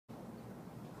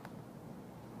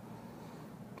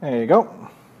There you go.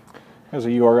 There's a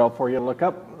URL for you to look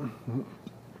up.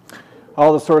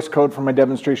 All the source code for my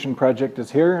demonstration project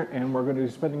is here, and we're going to be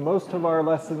spending most of our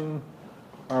lesson,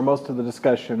 or most of the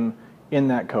discussion, in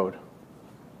that code.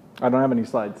 I don't have any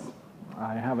slides.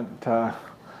 I haven't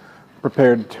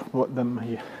prepared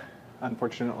them,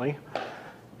 unfortunately.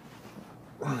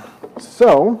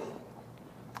 So,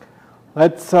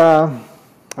 let's, I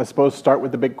suppose, start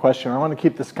with the big question. I want to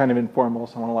keep this kind of informal,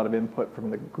 so I want a lot of input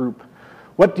from the group.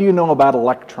 What do you know about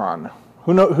Electron?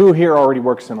 Who here already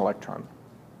works in Electron?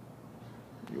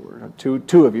 You were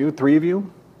two of you, three of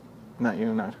you? Not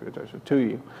you, not two of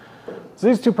you. So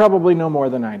these two probably know more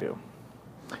than I do.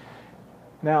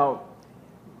 Now,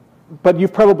 but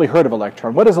you've probably heard of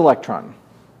Electron. What is Electron?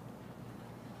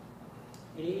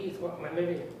 It is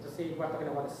maybe to see we're talking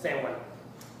about the same one.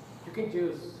 You can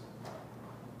use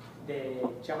the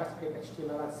JavaScript,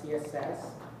 HTML, and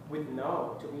CSS with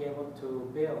Node to be able to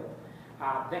build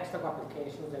desktop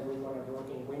applications that we want to work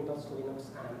in Windows, Linux,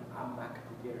 and Mac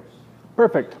computers.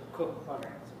 Perfect. Cool. Okay.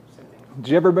 Same thing.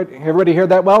 Did everybody hear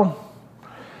that well?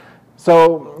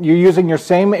 So you're using your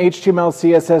same HTML,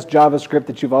 CSS, JavaScript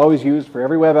that you've always used for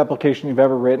every web application you've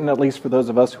ever written, at least for those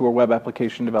of us who are web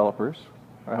application developers,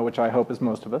 which I hope is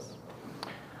most of us.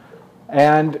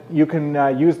 And you can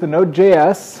use the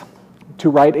Node.js to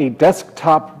write a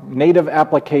desktop native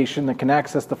application that can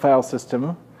access the file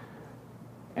system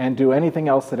and do anything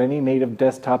else that any native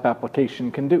desktop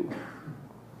application can do.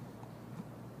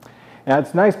 And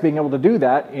it's nice being able to do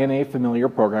that in a familiar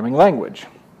programming language,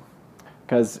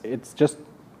 because it's just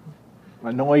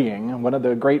annoying. And one of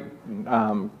the great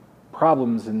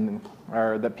problems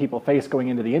that people face going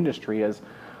into the industry is,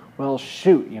 well,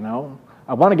 shoot, you know,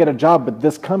 I want to get a job with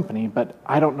this company, but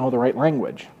I don't know the right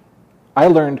language. I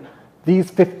learned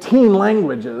these 15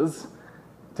 languages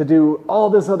to do all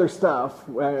this other stuff,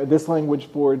 this language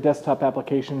for desktop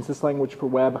applications, this language for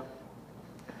web.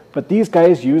 But these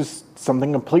guys use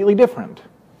something completely different.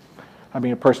 I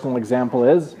mean, a personal example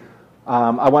is,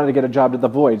 I wanted to get a job at the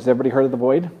Void. Has everybody heard of the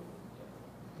Void?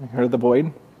 Heard of the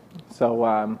Void? So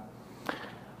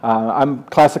I'm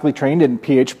classically trained in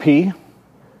PHP,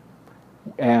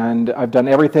 and I've done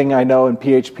everything I know in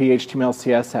PHP, HTML,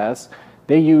 CSS.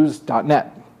 They use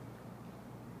 .NET.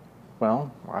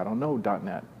 Well, I don't know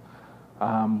 .NET.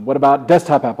 What about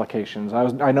desktop applications?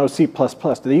 I know C++.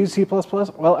 Do they use C++?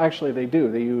 Well, actually, they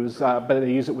do. They use, but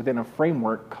they use it within a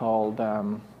framework called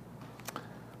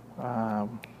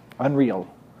Unreal.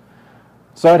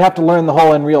 So I'd have to learn the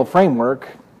whole Unreal framework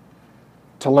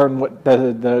to learn what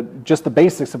just the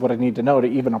basics of what I need to know to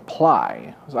even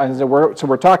apply. So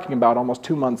we're talking about almost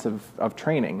 2 months of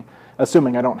training,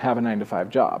 assuming I don't have a 9-to-5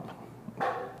 job,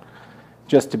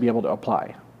 just to be able to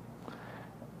apply.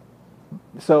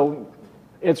 So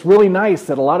it's really nice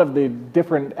that a lot of the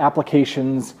different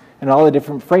applications and all the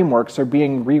different frameworks are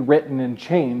being rewritten and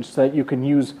changed so that you can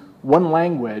use one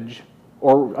language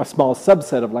or a small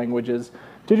subset of languages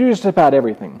to do just about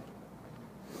everything.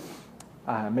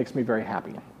 It makes me very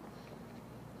happy.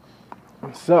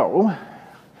 So,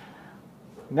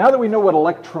 now that we know what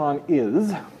Electron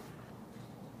is,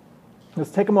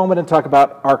 let's take a moment and talk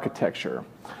about architecture.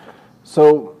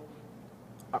 So,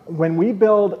 when we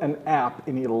build an app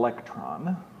in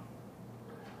Electron,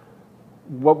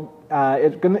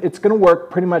 it's going to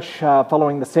work pretty much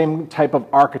following the same type of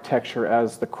architecture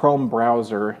as the Chrome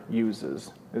browser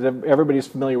uses. Everybody's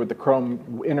familiar with the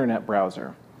Chrome internet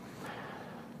browser.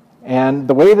 And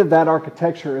the way that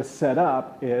architecture is set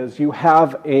up is you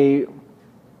have a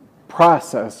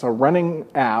process, a running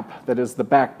app that is the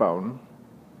backbone.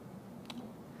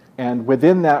 And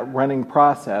within that running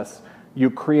process, you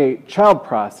create child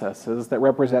processes that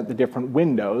represent the different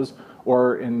windows,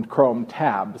 or in Chrome,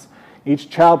 tabs. Each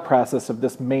child process of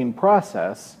this main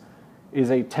process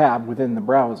is a tab within the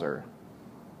browser.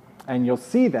 And you'll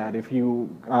see that if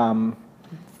you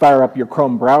fire up your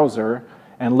Chrome browser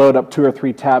and load up 2 or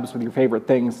 3 tabs with your favorite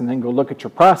things, and then go look at your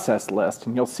process list,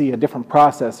 and you'll see a different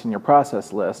process in your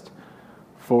process list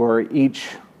for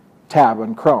each tab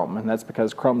in Chrome. And that's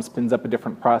because Chrome spins up a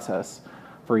different process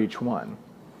for each one.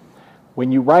 When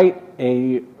you write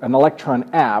an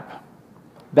Electron app,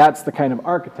 that's the kind of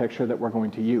architecture that we're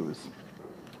going to use.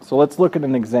 So let's look at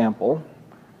an example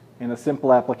in a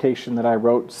simple application that I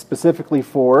wrote specifically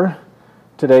for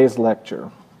today's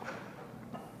lecture.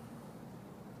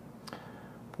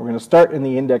 We're going to start in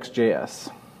the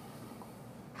index.js.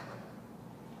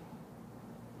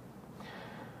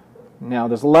 Now,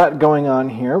 there's a lot going on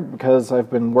here because I've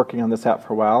been working on this app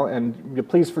for a while, and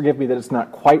please forgive me that it's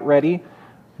not quite ready,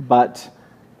 but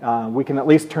we can at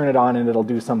least turn it on and it'll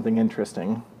do something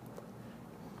interesting.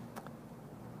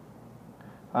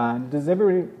 Does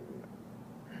everybody?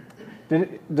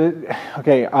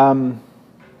 Okay.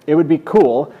 It would be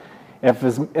cool if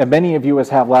as many of you as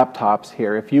have laptops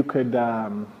here, if you could,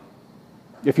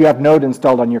 if you have Node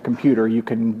installed on your computer, you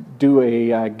can do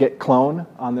a git clone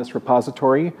on this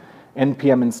repository,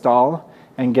 npm install,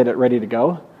 and get it ready to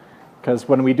go. Because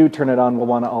when we do turn it on, we'll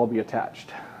want to all be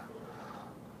attached.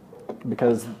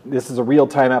 Because this is a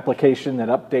real-time application that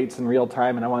updates in real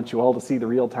time, and I want you all to see the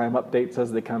real-time updates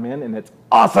as they come in, and it's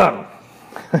awesome!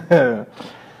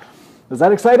 Is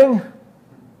that exciting?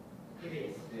 It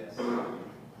is. Yes.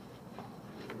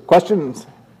 Questions?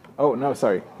 Oh, no,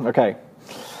 sorry. Okay.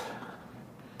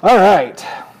 All right.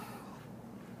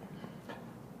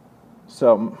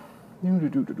 So,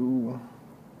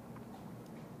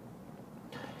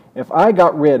 if I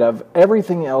got rid of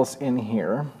everything else in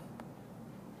here,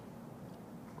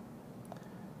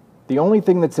 the only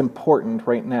thing that's important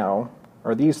right now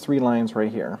are these 3 lines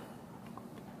right here.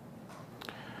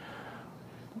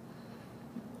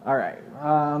 All right,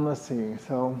 let's see.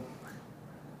 So,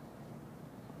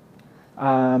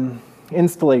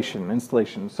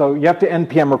 installation. So you have to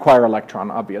npm require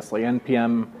Electron, obviously.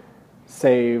 npm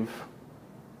save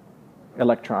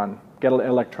Electron, get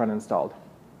Electron installed.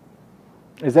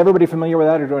 Is everybody familiar with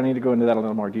that, or do I need to go into that in a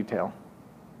little more detail?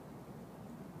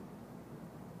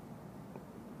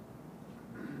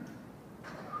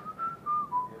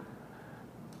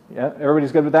 Yeah,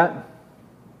 everybody's good with that?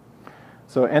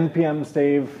 So npm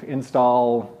save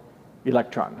install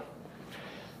Electron.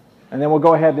 And then we'll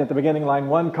go ahead and at the beginning, line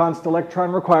 1, const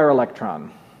Electron require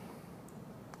Electron.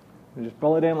 And just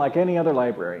pull it in like any other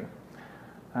library.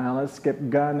 Let's skip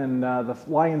gun and the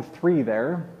line 3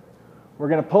 there. We're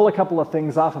going to pull a couple of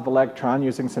things off of Electron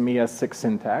using some ES6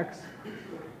 syntax.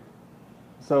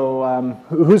 So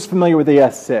who's familiar with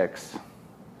ES6?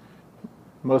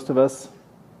 Most of us?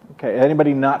 Okay,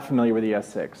 anybody not familiar with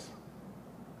ES6?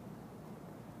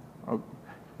 Oh,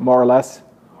 more or less?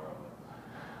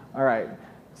 All right.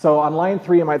 So on line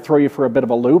 3, it might throw you for a bit of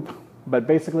a loop, but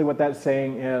basically what that's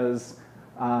saying is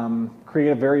create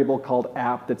a variable called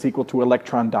app that's equal to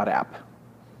electron.app,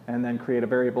 and then create a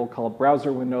variable called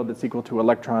browser window that's equal to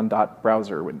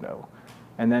electron.browser window,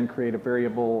 and then create a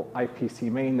variable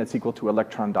IPC main that's equal to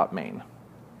electron.main.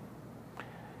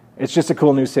 It's just a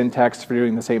cool new syntax for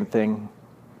doing the same thing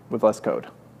with less code.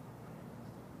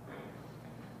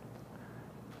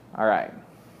 All right.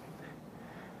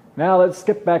 Now let's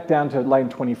skip back down to line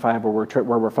 25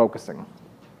 where we're focusing.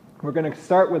 We're going to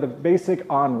start with a basic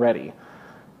on-ready.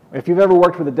 If you've ever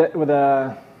worked with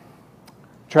trying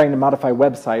to modify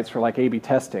websites for like A/B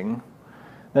testing,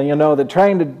 then you'll know that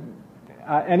trying to,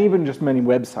 and even just many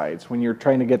websites, when you're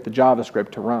trying to get the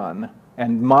JavaScript to run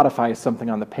and modify something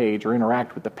on the page or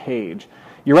interact with the page,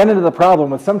 you run into the problem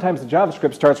with sometimes the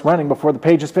JavaScript starts running before the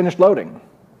page is finished loading.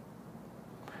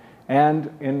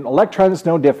 And in Electron, it's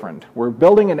no different. We're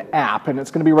building an app, and it's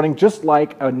going to be running just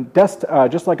like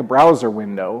a browser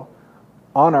window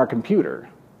on our computer.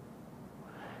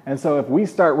 And so if we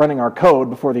start running our code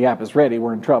before the app is ready,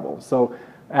 we're in trouble. So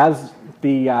as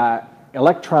the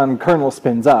Electron kernel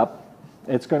spins up,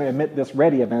 it's going to emit this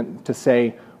ready event to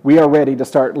say, we are ready to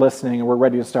start listening, and we're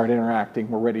ready to start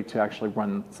interacting. We're ready to actually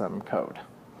run some code.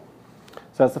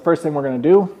 So that's the first thing we're going to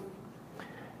do.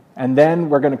 And then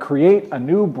we're going to create a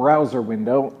new browser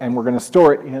window, and we're going to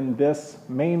store it in this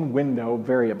main window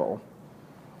variable.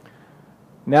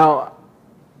 Now,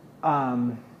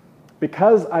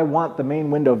 because I want the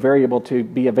main window variable to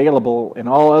be available in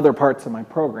all other parts of my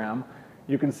program,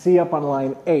 you can see up on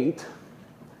line 8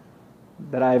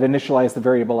 that I've initialized the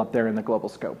variable up there in the global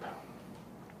scope.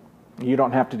 You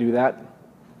don't have to do that,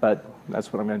 but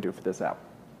that's what I'm going to do for this app.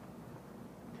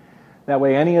 That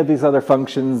way, any of these other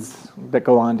functions that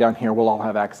go on down here will all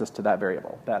have access to that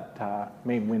variable, that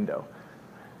main window.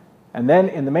 And then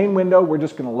in the main window, we're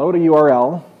just going to load a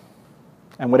URL.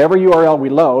 And whatever URL we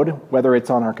load, whether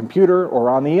it's on our computer or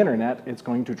on the internet, it's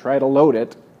going to try to load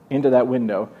it into that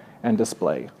window and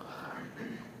display.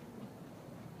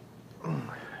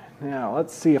 Now,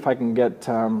 let's see if I can get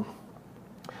Mr.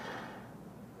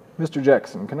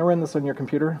 Jackson. Can I run this on your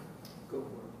computer?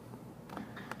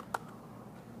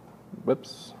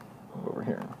 Whoops, over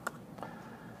here.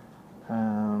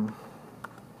 All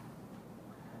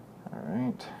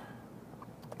right.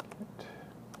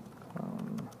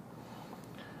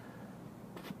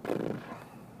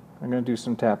 I'm going to do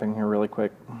some tapping here really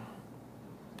quick.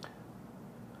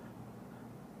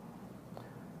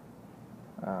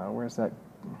 Where's that?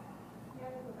 You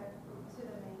have to go back to the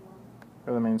main one. Go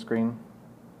to the main screen.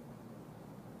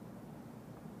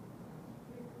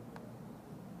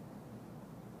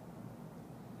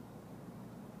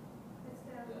 It's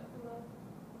down below.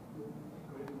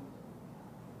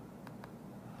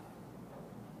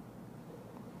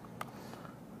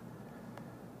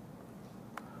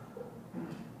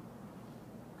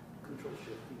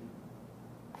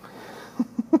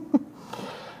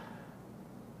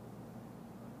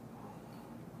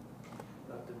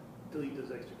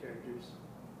 characters.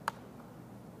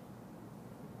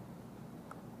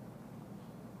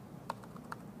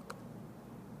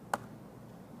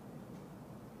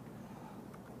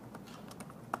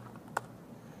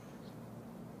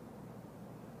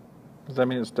 Does that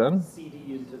mean it's done?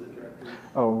 CD into the directory.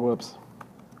 Oh, whoops.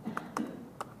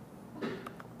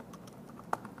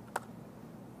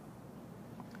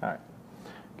 All right,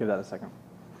 give that a second.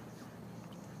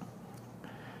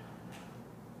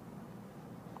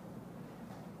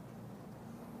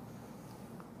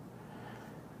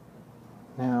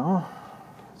 Now,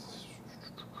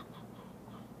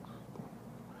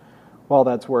 while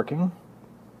that's working,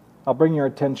 I'll bring your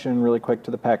attention really quick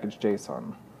to the package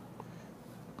JSON.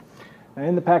 And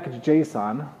in the package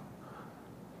JSON,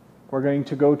 we're going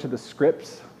to go to the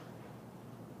scripts,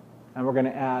 and we're going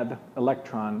to add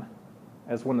Electron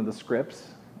as one of the scripts,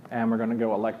 and we're going to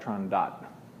go Electron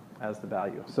dot as the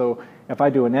value. So if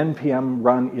I do an npm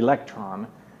run Electron,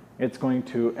 it's going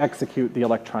to execute the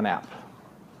Electron app.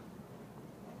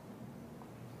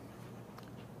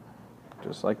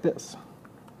 Just like this.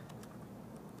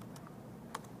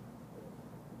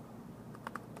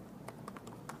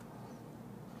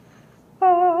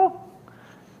 Oh,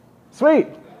 sweet.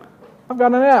 I've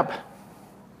got an app.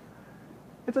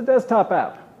 It's a desktop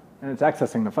app, and it's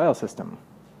accessing the file system.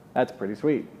 That's pretty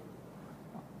sweet.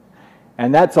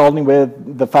 And that's only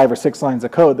with the 5 or 6 lines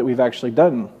of code that we've actually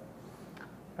done.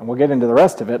 And we'll get into the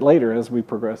rest of it later as we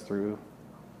progress through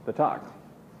the talk.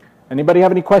 Anybody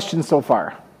have any questions so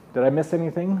far? Did I miss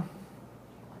anything?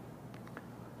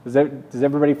 Does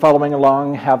everybody following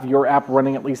along have your app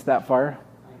running at least that far?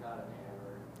 I got an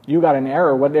error. You got an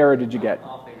error. What error did you get?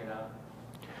 I'll figure it out.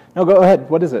 No, go ahead.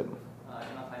 What is it? I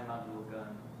cannot find module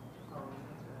gun.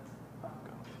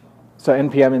 So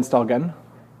npm install gun.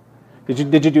 Did you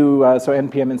do so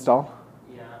npm install?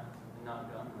 Yeah,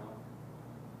 not gun, no.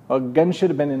 Well, gun should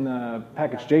have been in the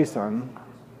package JSON.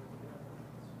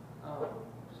 Oh,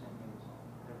 same thing.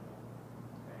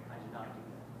 I did not do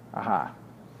that. Aha.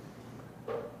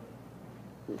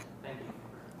 Thank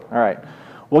you. All right.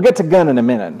 We'll get to gun in a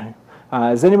minute.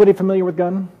 Is anybody familiar with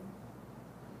gun?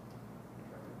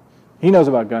 He knows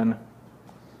about gun.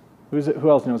 Who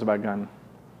else knows about gun?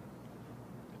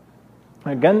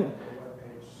 Gun.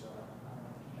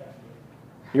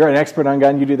 You're an expert on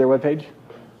gun. You do their webpage?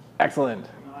 Excellent.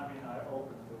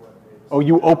 Oh,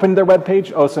 you opened their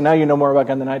webpage? Oh, so now you know more about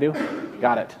gun than I do?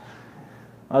 Got it.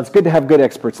 Well, it's good to have good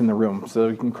experts in the room, so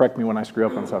you can correct me when I screw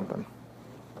up on something.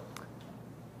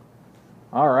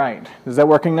 All right. Is that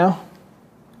working now?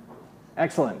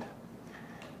 Excellent.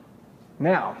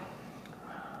 Now,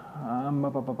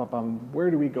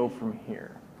 where do we go from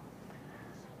here?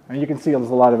 And you can see there's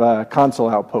a lot of console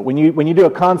output. When you do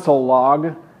a console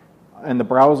log in the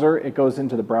browser, it goes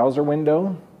into the browser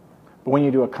window. But when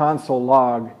you do a console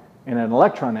log in an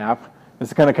Electron app,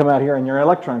 it's going to come out here on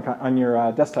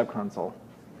your desktop console.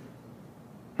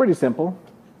 Pretty simple.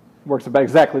 Works about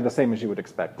exactly the same as you would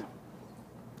expect.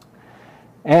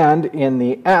 And in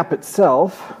the app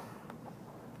itself,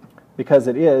 because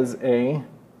it is a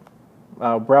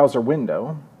browser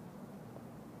window,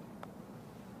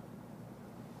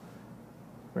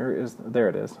 there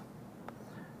it is.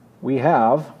 We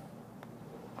have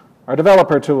our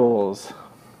developer tools.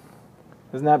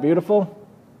 Isn't that beautiful?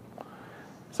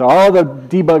 So all the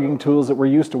debugging tools that we're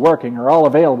used to working are all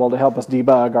available to help us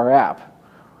debug our app.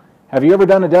 Have you ever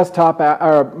done a desktop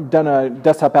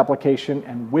application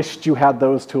and wished you had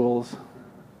those tools?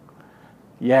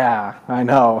 Yeah, I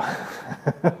know.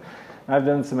 I've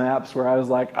done some apps where I was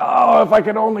like, oh, if I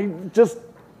could only just,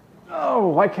 oh,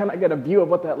 why can't I get a view of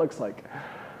what that looks like?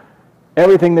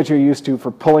 Everything that you're used to for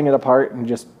pulling it apart and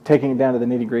just taking it down to the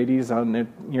nitty-gritties on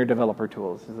your developer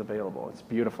tools is available. It's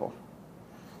beautiful.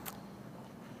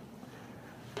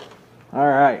 All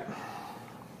right.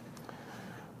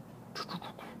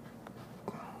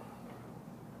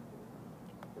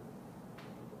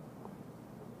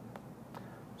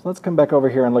 So let's come back over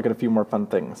here and look at a few more fun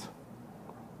things.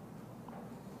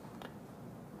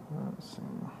 Let's see.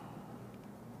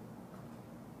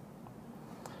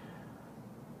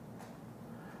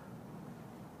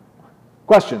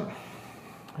 Question.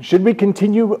 Should we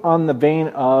continue on the vein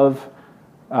of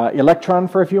Electron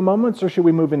for a few moments, or should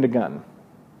we move into gun?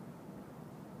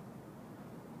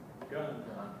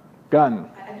 Gun.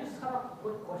 I just have a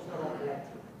quick question about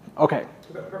Electron. Okay.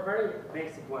 Very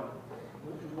basic one.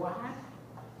 What?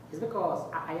 It's because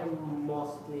I am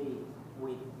mostly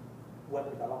with web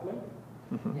development,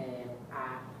 and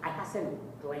I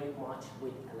hasn't played much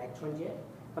with Electron yet.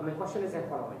 But my question is the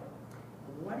following: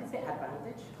 what is the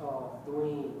advantage of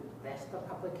doing desktop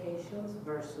applications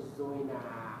versus doing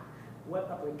web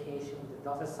application that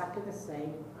does exactly the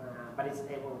same, but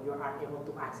you are able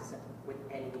to access it with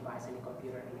any device, any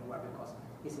computer, anywhere because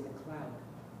it's in the cloud.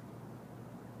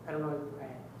 I don't know if I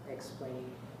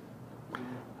explained.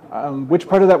 Which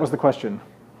part of that was the question?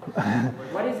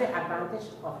 What is the advantage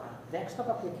of a desktop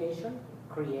application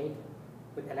created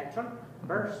with Electron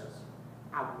versus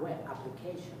a web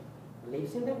application?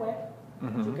 Lives in the web,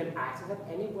 you can access it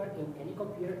anywhere in any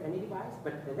computer, any device,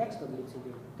 but the desktop lives in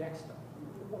the desktop.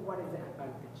 What is the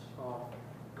advantage of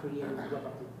creating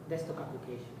desktop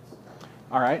applications?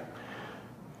 All right.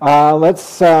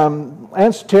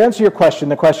 To answer your question,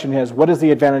 the question is, what is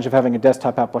the advantage of having a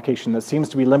desktop application that seems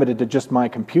to be limited to just my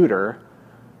computer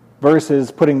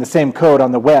versus putting the same code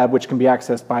on the web, which can be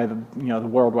accessed by the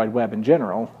World Wide Web in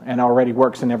general, and already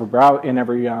works in every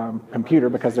computer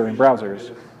because they're in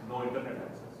browsers. No internet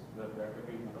access. That can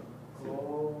be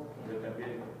there can be a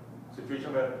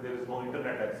situation where there is no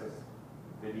internet access.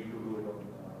 They need to do it on.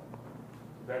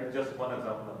 That is just one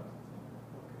example.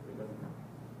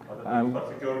 For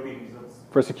security reasons.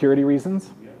 For security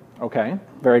reasons? Yeah. Okay,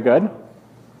 very good.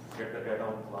 Get the data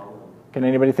on cloud. Can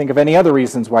anybody think of any other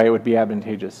reasons why it would be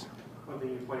advantageous? One thing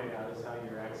you pointed out is how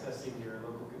you're accessing your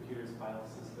local computer's file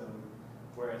system,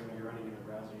 whereas when you're running in the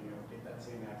browser, you don't get that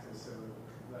same access. So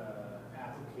the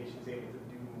application's able to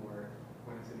do more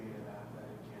when it's a native app than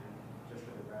it can just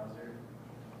in the browser.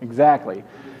 Exactly.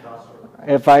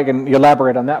 If I can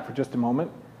elaborate on that for just a moment.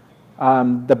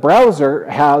 The browser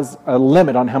has a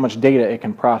limit on how much data it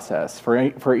can process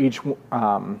for each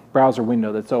browser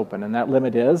window that's open, and that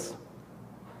limit is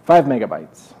 5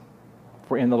 megabytes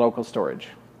in the local storage.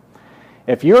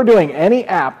 If you're doing any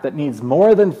app that needs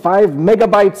more than 5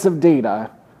 megabytes of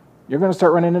data, you're going to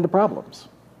start running into problems.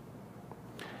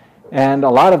 And a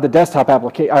lot of the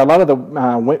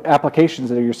applications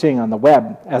that you're seeing on the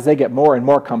web, as they get more and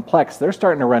more complex, they're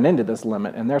starting to run into this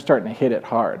limit, and they're starting to hit it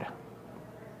hard.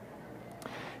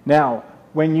 Now,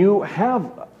 when you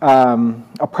have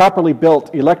a properly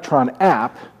built Electron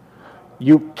app,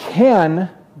 you can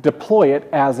deploy it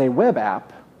as a web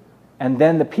app, and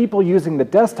then the people using the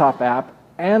desktop app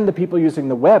and the people using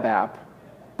the web app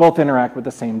both interact with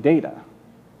the same data.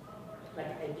 Like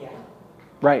an API?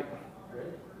 Right.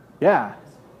 Yeah,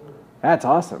 that's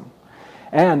awesome.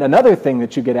 And another thing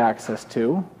that you get access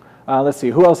to, let's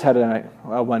see, who else had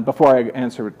one before I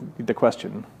answer the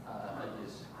question? I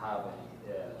just have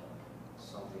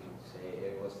something to say.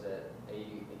 It was that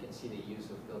you can see the use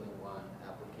of building one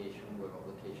application, web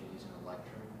application using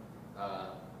Electron.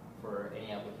 For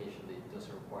any application that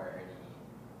doesn't require any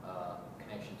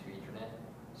connection to internet.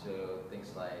 So things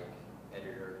like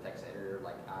text editor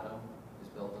like Atom is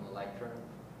built on Electron,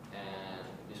 and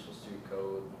Visual Studio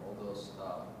Code, all those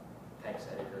text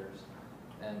editors,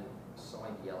 and some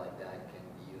idea like that can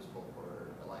be useful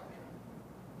for Electron.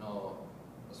 No,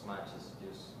 as much as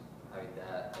just having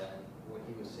that. And what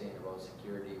he was saying about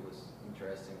security was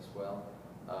interesting as well.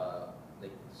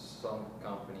 Like some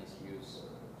companies use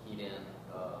hidden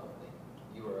like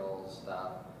URL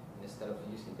stuff, and instead of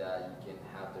using that, you can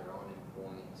have their own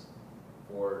endpoints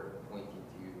for pointing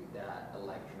to that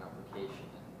Electron application,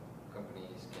 and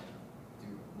companies can do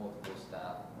multiple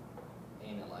stuff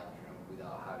in Electron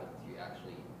without having to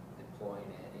actually deploy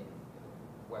it in the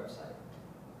website.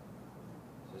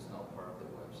 So it's not part of the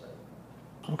website.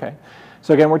 Okay.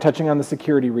 So again, we're touching on the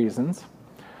security reasons.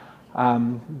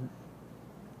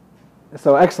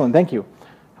 So excellent, thank you.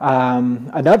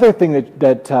 Another thing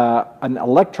that an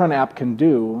Electron app can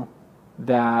do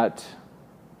that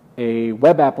a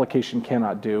web application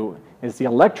cannot do is the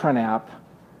Electron app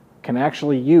can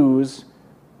actually use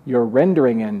your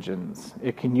rendering engines.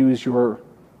 It can use your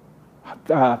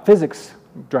physics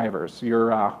drivers,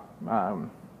 your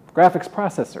graphics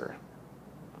processor.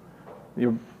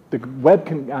 The web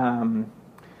can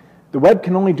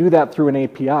only do that through an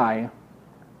API,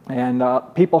 and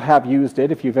people have used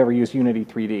it. If you've ever used Unity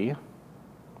 3D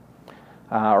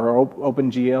or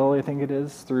OpenGL, I think it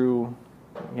is, through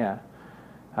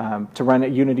to run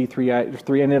at Unity 3,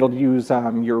 and it'll use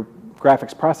your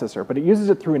graphics processor, but it uses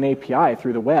it through an API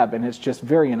through the web, and it's just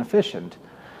very inefficient.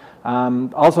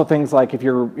 Also, things like if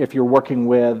you're working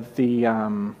with the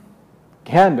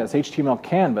canvas, HTML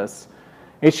canvas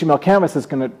is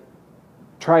going to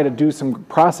try to do some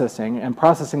processing, and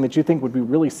processing that you think would be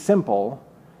really simple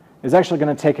is actually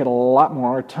going to take it a lot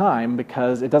more time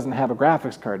because it doesn't have a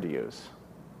graphics card to use.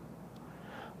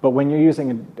 But when you're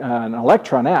using an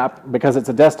Electron app, because it's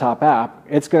a desktop app,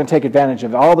 it's going to take advantage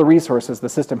of all the resources the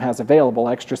system has available,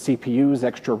 extra CPUs,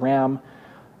 extra RAM,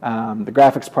 the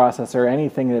graphics processor,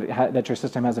 anything that your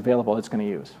system has available, it's going to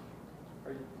use.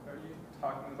 Are you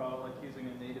talking about like using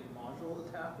a native module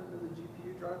to tap into the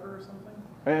GPU driver or something?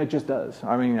 It just does.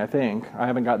 I mean, I think. I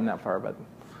haven't gotten that far, but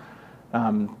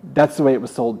that's the way it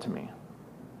was sold to me.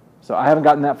 So I haven't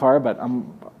gotten that far, but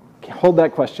hold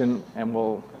that question, and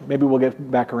maybe we'll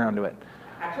get back around to it.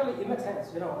 Actually, it makes sense.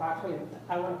 Actually,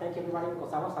 I want to thank everybody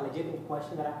because that was a legitimate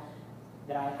question that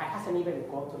I hasn't even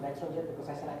gone to Electron yet because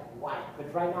I said, like, why?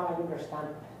 But right now I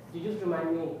understand. You just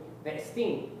remind me that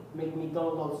Steam made me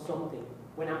download something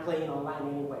when I'm playing online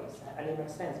anyways. And it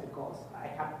makes sense because I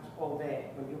have all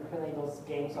when you play those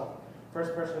games of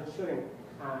first-person shooting,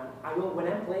 when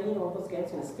I'm playing all those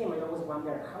games in Steam, I always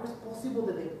wonder, how is it possible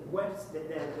that the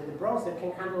browser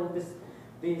can handle this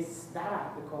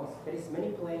data? Because there is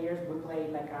many players. We play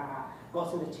like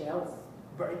Ghost in the Shell. It's a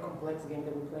very complex game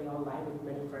that we play online with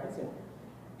many friends.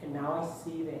 And now I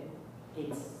see that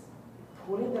it's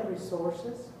pulling the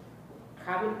resources,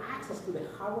 having access to the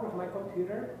hardware of my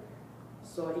computer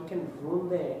so it can run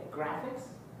the graphics,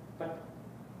 but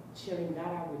sharing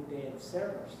data with the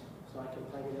servers so I can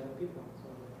play with other people. So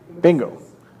Bingo.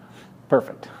 sense.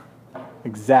 Perfect.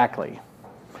 Exactly.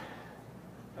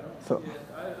 I don't, So.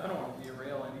 I don't want to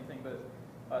derail anything, but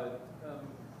I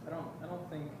don't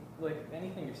think, like,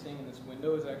 anything you're seeing in this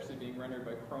window is actually being rendered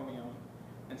by Chromium.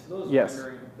 And so those APIs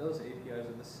are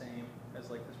the same as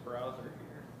like this browser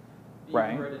here. You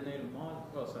right. can write a native mod.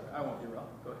 Well, sorry, I won't derail.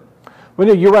 Go ahead. Well,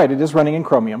 no, you're right. It is running in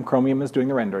Chromium. Chromium is doing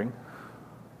the rendering.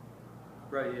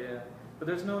 Right. Yeah. But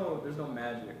there's no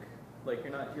magic. Like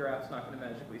your app's not going to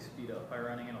magically speed up by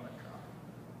running an Electron.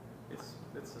 It's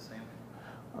the same.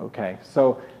 Okay.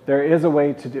 So there is a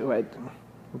way to do it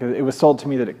because it was sold to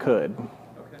me that it could,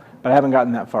 Okay. but I haven't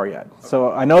gotten that far yet. Okay.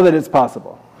 So I know that it's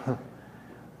possible.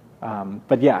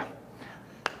 But yeah,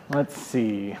 let's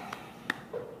see.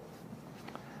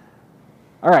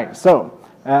 All right, so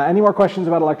any more questions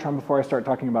about Electron before I start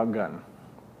talking about GUN?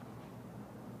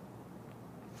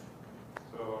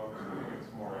 So I'm assuming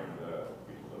it's more aimed at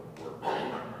people that work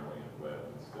primarily in web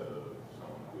instead of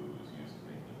someone who is used to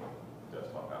making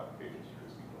desktop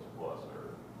applications for C++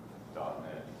 or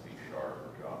 .NET, C#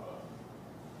 or Java.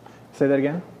 Say that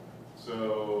again?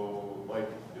 So, like,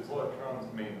 is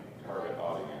Electron's main target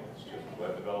audience just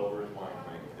web developers wanting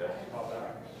to make desktop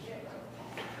apps?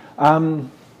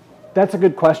 That's a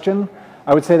good question.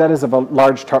 I would say that is a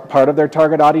large part of their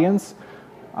target audience.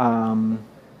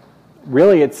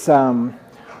 Really, it's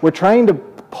we're trying to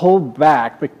pull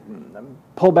back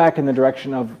in the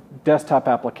direction of desktop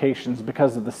applications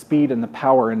because of the speed and the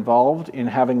power involved in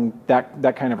having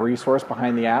that kind of resource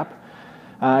behind the app.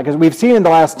 Because we've seen in the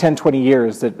last 10, 20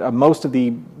 years that most of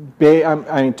the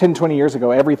 10, 20 years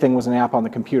ago, everything was an app on the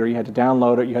computer. You had to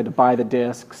download it, you had to buy the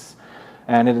disks,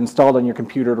 and it installed on your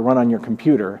computer to run on your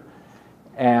computer.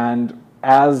 And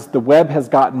as the web has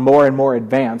gotten more and more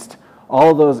advanced,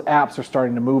 all of those apps are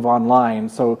starting to move online,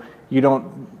 so you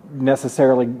don't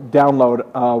necessarily download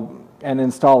and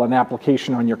install an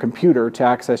application on your computer to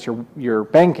access your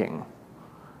banking.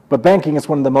 But banking is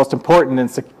one of the most important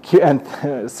and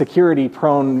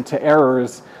security-prone to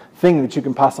errors thing that you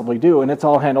can possibly do, and it's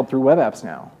all handled through web apps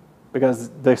now because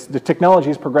the technology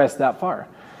has progressed that far.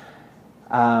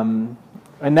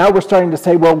 And now we're starting to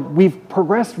say, well, we've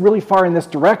progressed really far in this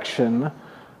direction,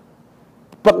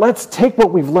 but let's take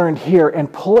what we've learned here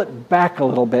and pull it back a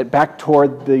little bit, back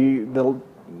toward the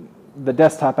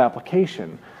desktop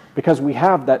application, because we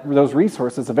have those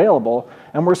resources available,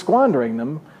 and we're squandering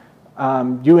them,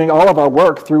 doing all of our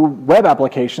work through web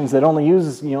applications that only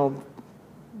use,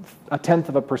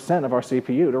 0.1% of our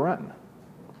CPU to run.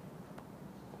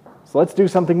 So let's do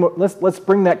something more, let's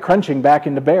bring that crunching back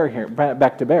to bear.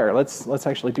 Let's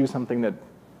actually do something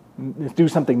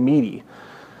meaty.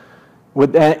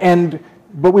 But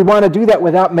we want to do that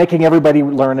without making everybody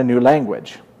learn a new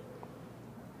language.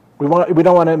 We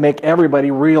don't want to make everybody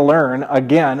relearn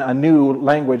again a new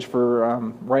language for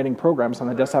writing programs on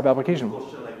the desktop application.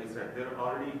 Question, like you said, there are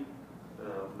already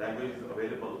languages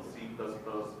available: C++,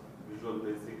 Visual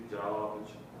Basic, Java,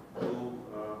 which do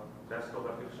desktop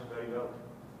application very well.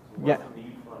 So what's the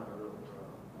need for another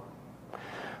one?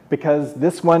 Because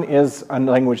this one is a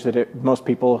language that most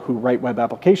people who write web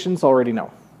applications already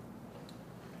know.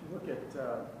 Look at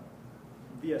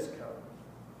VS Code,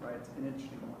 right? It's an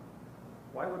interesting one.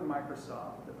 Why would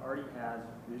Microsoft, that already has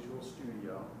Visual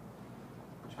Studio,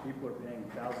 which people are paying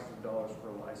thousands of dollars for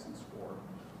a license for,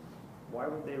 why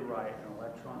would they write an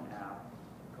Electron app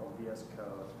called VS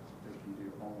Code that can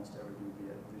do almost everything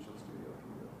Visual Studio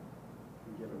can do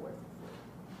and give it away for free?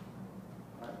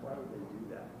 Why would they do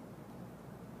that?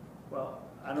 Well,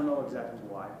 I don't know exactly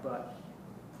why, but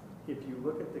if you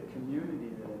look at the community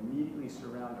that immediately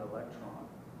surrounded Electron,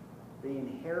 they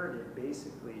inherited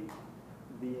basically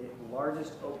the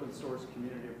largest open source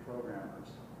community of programmers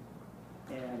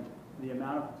And the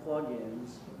amount of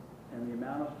plugins and the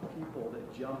amount of people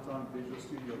that jumped on Visual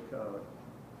Studio Code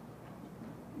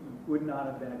would not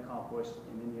have been accomplished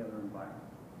in any other environment.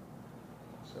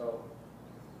 So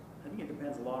I think it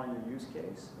depends a lot on your use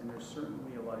case, and there's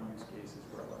certainly a lot of use cases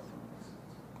where Electron makes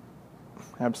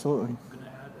sense. Absolutely. I'm gonna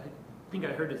add, I think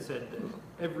I heard it said that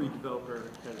every developer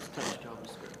has touched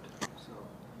JavaScript. So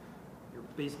you're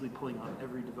basically pulling on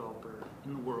every developer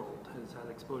in the world has had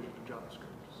exposure to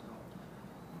JavaScript. So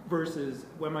versus,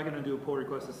 when am I going to do a pull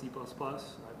request to C++?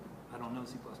 I don't know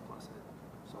C++,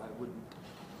 so I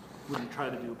wouldn't try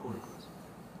to do a pull request.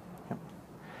 Yep.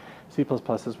 C++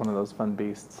 is one of those fun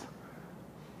beasts.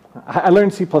 I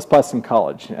learned C++ in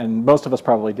college, and most of us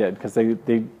probably did, because they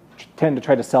tend to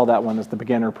try to sell that one as the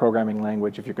beginner programming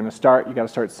language. If you're going to start, you got to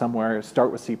start somewhere.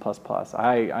 Start with C++.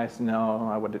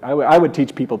 I would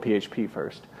teach people PHP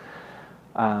first.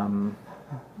 And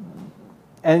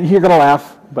you're going to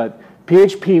laugh, but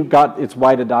PHP got its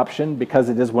wide adoption because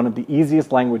it is one of the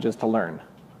easiest languages to learn.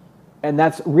 And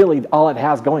that's really all it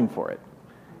has going for it.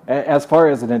 As far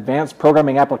as an advanced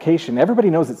programming application, everybody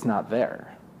knows it's not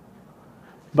there.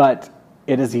 But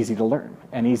it is easy to learn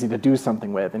and easy to do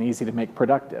something with and easy to make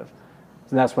productive.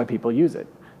 So that's why people use it.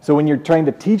 So when you're trying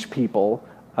to teach people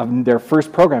their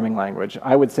first programming language,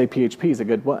 I would say PHP is a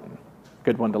good one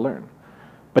to learn.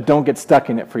 But don't get stuck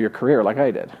in it for your career like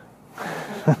I did.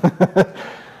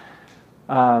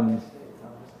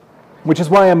 Which is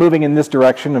why I'm moving in this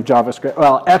direction of JavaScript.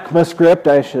 Well, ECMAScript,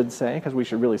 I should say, because we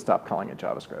should really stop calling it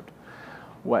JavaScript.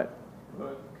 What?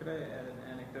 But could I add an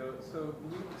anecdote? So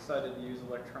we decided to use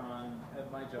Electron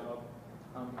at my job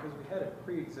because we had a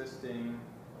pre-existing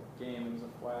game. It was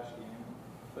a Flash game,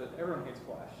 but everyone hates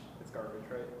Flash. It's garbage,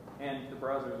 right? And the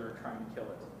browsers are trying to kill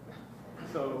it.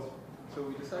 So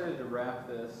we decided to wrap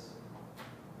this,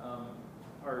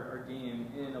 our game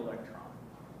in Electron.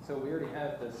 So we already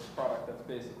have this product that's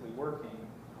basically working,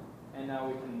 and now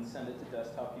we can send it to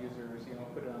desktop users,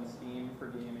 put it on Steam for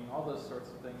gaming, all those sorts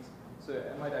of things. So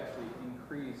it might actually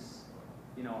increase,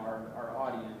 our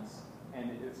audience,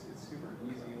 and it's super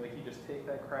easy. Like, you just take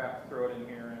that crap, throw it in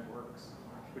here, and it works,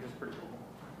 which is pretty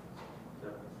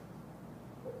cool.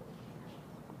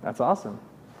 That's awesome.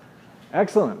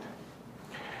 Excellent.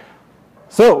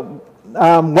 So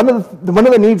one of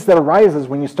the needs that arises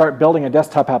when you start building a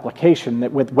desktop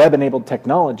application with web-enabled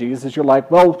technologies is you're like,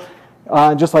 well,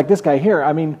 just like this guy here,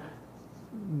 I mean,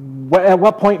 at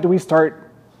what point do we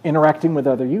start interacting with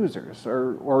other users,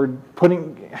 or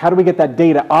how do we get that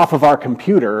data off of our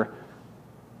computer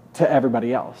to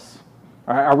everybody else?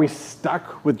 Are we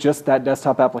stuck with just that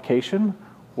desktop application?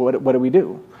 What do we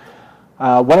do?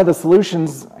 One of the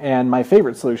solutions, and my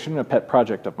favorite solution, a pet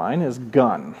project of mine, is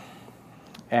GUN.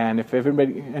 And if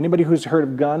anybody who's heard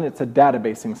of GUN, it's a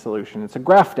databasing solution. It's a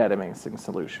graph databasing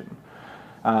solution.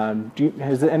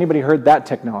 Has anybody heard that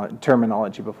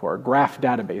terminology before? Graph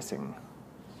databasing.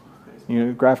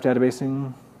 Graph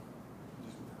databasing?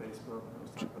 Just with Facebook,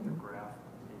 the Graph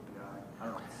API. I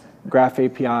don't know. Graph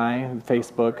API,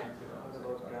 Facebook.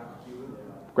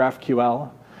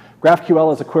 GraphQL.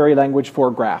 GraphQL is a query language for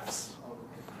graphs.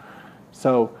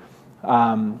 So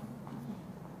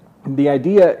the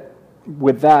idea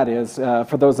with that is,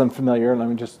 for those unfamiliar, let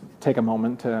me just take a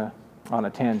moment on a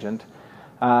tangent.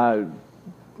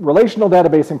 Relational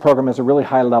databasing program is a really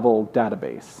high-level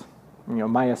database.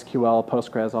 MySQL,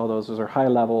 Postgres, all those are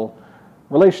high-level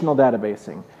relational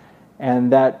databasing.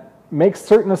 And that makes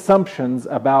certain assumptions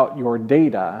about your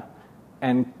data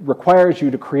and requires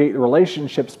you to create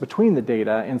relationships between the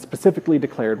data in specifically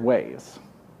declared ways.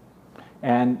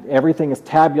 And everything is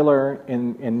tabular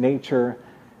in nature,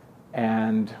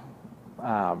 and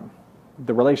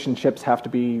the relationships have to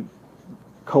be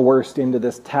coerced into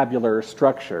this tabular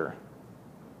structure.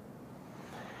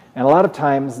 And a lot of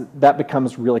times that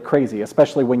becomes really crazy,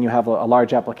 especially when you have a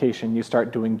large application. You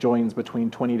start doing joins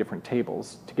between 20 different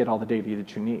tables to get all the data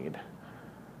that you need.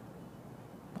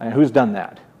 And who's done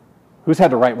that? Who's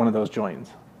had to write one of those joins?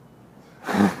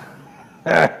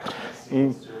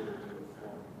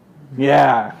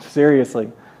 Yeah, seriously.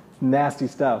 Nasty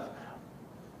stuff.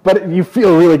 But you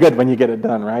feel really good when you get it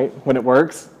done, right? When it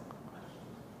works.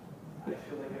 I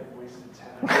feel like I've wasted 10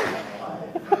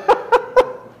 hours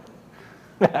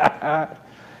of my life.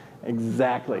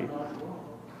 Exactly.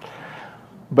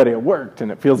 But it worked,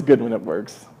 and it feels good when it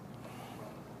works.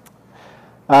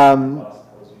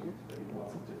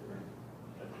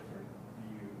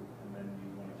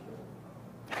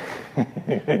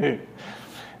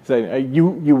 So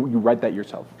you write that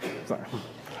yourself.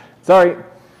 Sorry.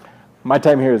 My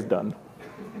time here is done.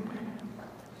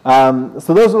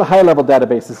 So those are the high-level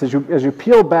databases. As you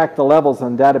peel back the levels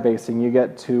on databasing, you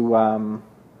get to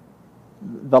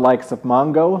the likes of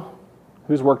Mongo.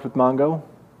 Who's worked with Mongo?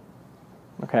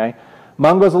 Okay.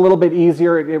 Mongo's a little bit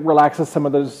easier. It relaxes some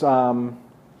of those, some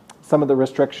of the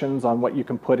restrictions on what you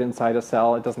can put inside a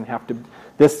cell. It doesn't have to.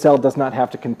 This cell does not have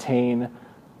to contain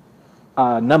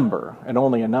a number and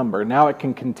only a number. Now it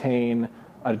can contain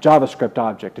a JavaScript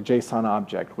object, a JSON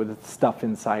object with stuff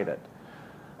inside it.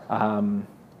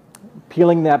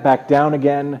 Peeling that back down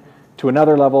again to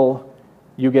another level,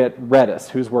 you get Redis.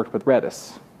 Who's worked with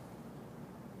Redis?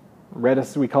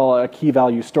 Redis we call a key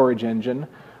value storage engine.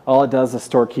 All it does is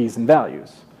store keys and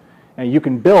values. And you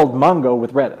can build Mongo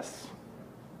with Redis.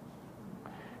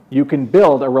 You can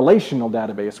build a relational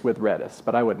database with Redis,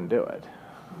 but I wouldn't do it.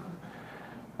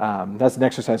 That's an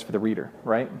exercise for the reader,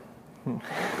 right?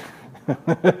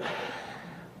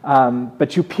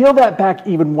 But you peel that back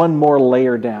even one more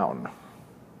layer down.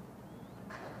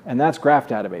 And that's graph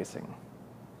databasing.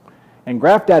 In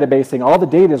graph databasing, all the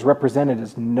data is represented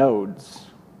as nodes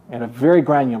at a very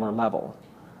granular level.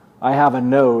 I have a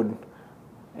node,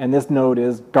 and this node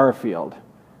is Garfield.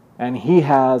 And he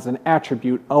has an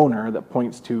attribute owner that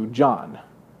points to John.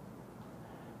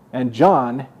 And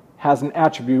John has an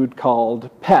attribute called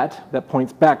pet that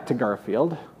points back to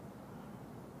Garfield.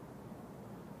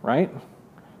 Right?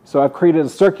 So I've created a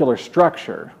circular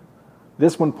structure.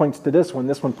 This one points to this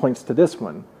one points to this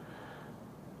one.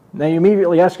 Now you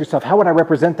immediately ask yourself, how would I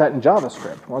represent that in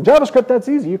JavaScript? Well, in JavaScript, that's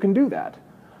easy. You can do that.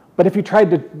 But if you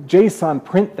tried to JSON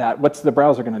print that, what's the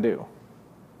browser going to do?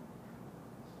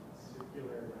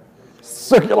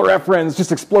 Circular reference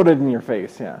just exploded in your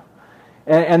face, yeah.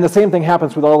 And the same thing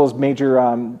happens with all those major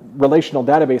relational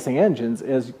databasing engines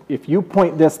is if you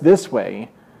point this way,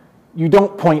 you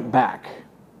don't point back.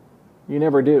 You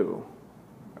never do.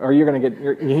 Or you're going to get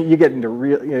you get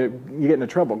into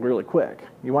trouble really quick.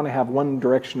 You want to have one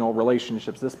directional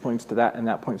relationships. This points to that, and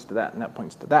that points to that, and that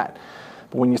points to that.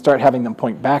 But when you start having them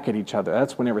point back at each other,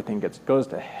 that's when everything goes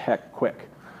to heck quick.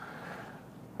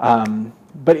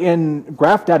 But in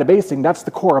graph databasing, that's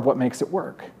the core of what makes it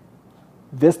work.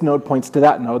 This node points to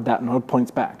that node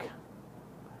points back.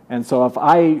 And so if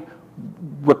I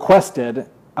requested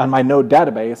on my node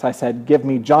database, I said, give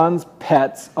me John's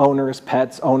pets, owners,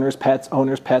 pets, owners, pets,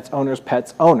 owners, pets, owners,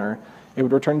 pets, owner, it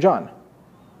would return John.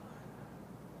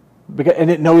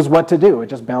 And it knows what to do. It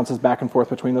just bounces back and forth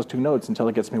between those two nodes until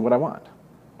it gets me what I want.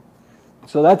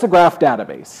 So that's a graph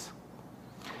database.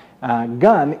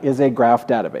 GUN is a graph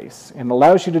database and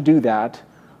allows you to do that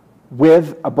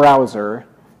with a browser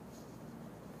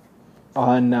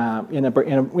in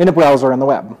a browser on the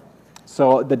web.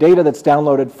 So the data that's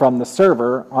downloaded from the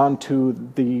server onto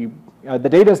the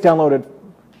data is downloaded.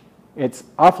 It's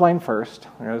offline first.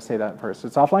 I got to say that first.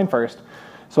 It's offline first.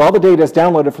 So all the data is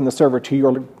downloaded from the server to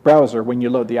your browser when you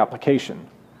load the application,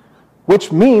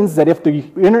 which means that if the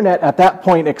internet at that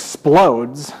point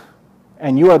explodes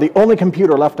and you are the only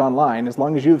computer left online, as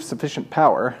long as you have sufficient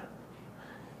power,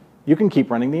 you can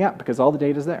keep running the app because all the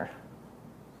data is there.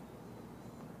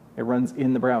 It runs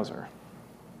in the browser.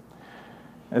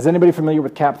 Is anybody familiar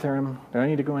with CAP theorem? Do I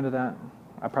need to go into that?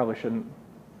 I probably shouldn't.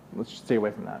 Let's just stay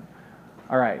away from that.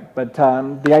 All right, but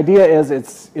the idea is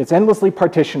it's endlessly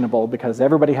partitionable because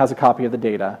everybody has a copy of the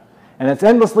data, and it's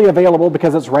endlessly available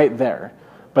because it's right there.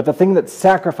 But the thing that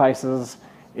sacrifices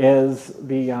is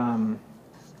the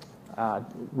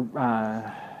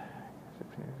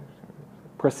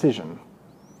precision.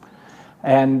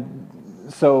 And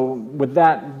so with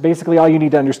that, basically all you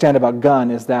need to understand about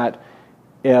GUN is that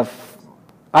if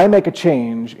I make a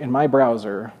change in my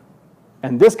browser,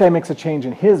 and this guy makes a change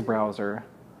in his browser,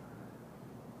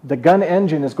 the GUN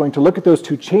engine is going to look at those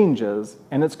two changes,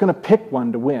 and it's going to pick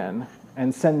one to win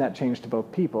and send that change to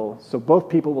both people, so both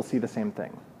people will see the same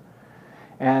thing.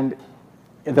 And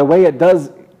the way it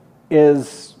does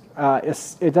is,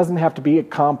 it doesn't have to be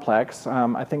complex.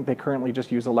 I think they currently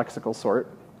just use a lexical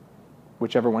sort.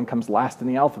 Whichever one comes last in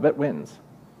the alphabet wins.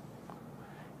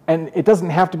 And it doesn't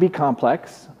have to be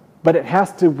complex, but it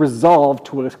has to resolve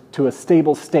to a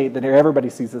stable state that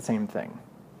everybody sees the same thing.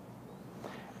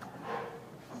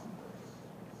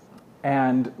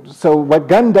 And so what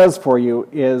GUN does for you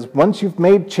is once you've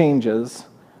made changes,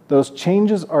 those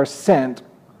changes are sent,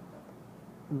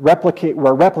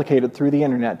 replicated through the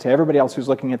internet to everybody else who's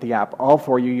looking at the app, all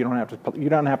for you. You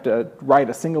don't have to write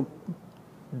a single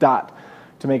dot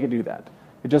to make it do that.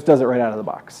 It just does it right out of the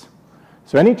box.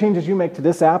 So any changes you make to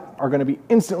this app are going to be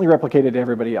instantly replicated to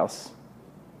everybody else.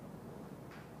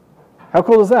 How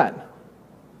cool is that?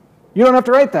 You don't have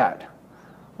to write that.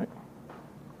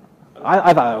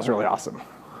 I thought that was really awesome.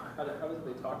 How do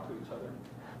they talk to each other?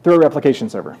 through a replication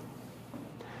server.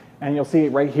 And you'll see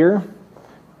it right here,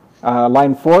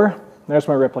 line 4, there's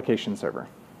my replication server.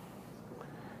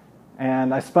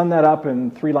 And I spun that up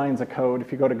in 3 lines of code.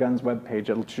 If you go to Gun's webpage,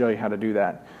 it'll show you how to do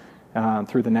that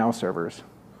through the now servers.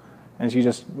 And so you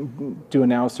just do a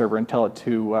now server and tell it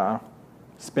to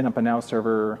spin up a now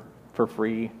server for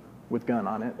free with Gun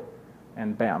on it,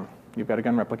 and bam, you've got a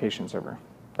Gun replication server.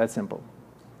 That's simple.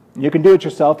 You can do it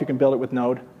yourself. You can build it with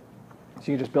Node.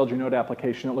 So you just build your Node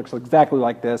application. It looks exactly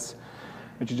like this,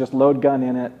 but you just load Gun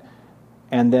in it,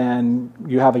 and then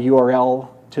you have a URL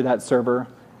to that server,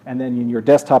 and then in your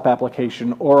desktop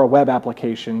application or a web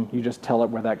application, you just tell it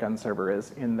where that Gun server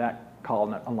is in that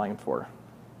call on line 4.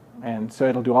 And so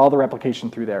it'll do all the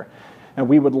replication through there. And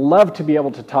we would love to be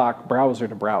able to talk browser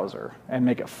to browser and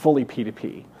make it fully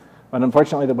P2P. But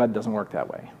unfortunately, the web doesn't work that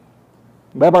way.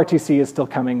 WebRTC is still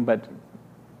coming, but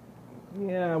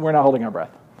yeah, we're not holding our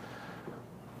breath.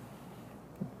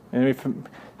 Did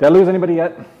I lose anybody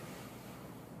yet?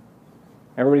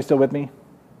 Everybody still with me?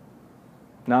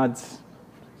 Nods?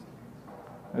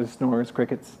 Snores,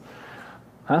 crickets?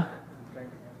 Huh?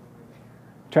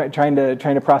 Trying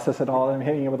to process it all. I'm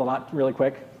hitting you with a lot really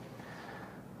quick.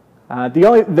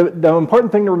 The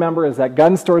important thing to remember is that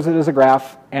Gun stores it as a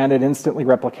graph, and it instantly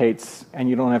replicates, and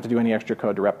you don't have to do any extra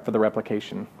code for the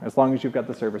replication, as long as you've got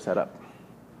the server set up.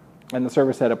 And the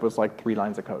server setup was like 3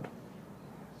 lines of code.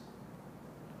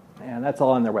 And that's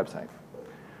all on their website.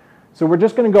 So we're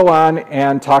just going to go on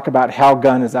and talk about how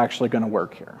Gun is actually going to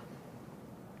work here.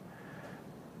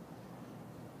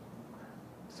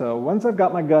 So once I've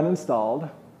got my Gun installed,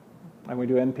 I'm going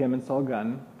to do npm install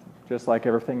Gun, just like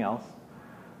everything else.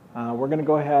 We're going to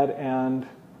go ahead and,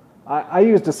 I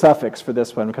used a suffix for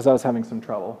this one because I was having some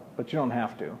trouble, but you don't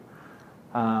have to.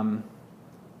 And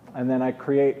then I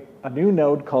create a new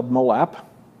node called molap,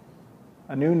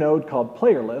 a new node called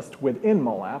player list within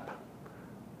molap,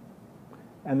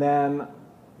 and then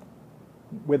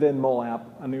within molap,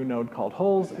 a new node called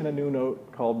holes and a new node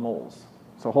called moles.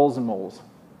 So holes and moles.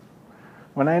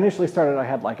 When I initially started, I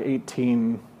had like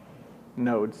 18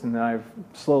 nodes, and then I've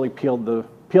slowly peeled the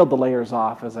layers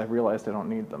off as I realized I don't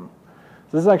need them.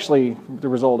 So this is actually the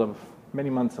result of many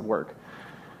months of work.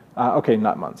 Okay,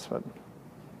 not months, but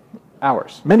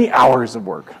hours. Many hours of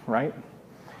work, right?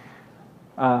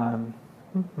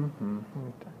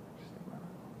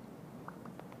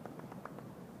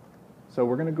 So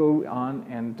we're going to go on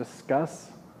and discuss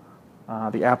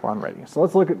the app on ready. So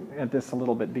let's look at this a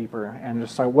little bit deeper and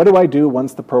just start. What do I do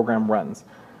once the program runs?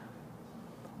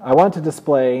 I want to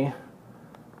display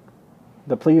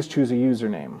the please choose a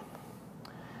username.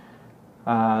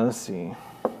 Let's see.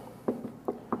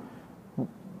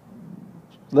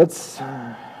 Let's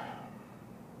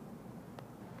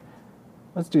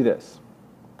do this.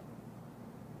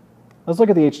 Let's look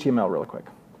at the HTML real quick.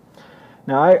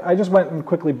 Now, I just went and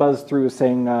quickly buzzed through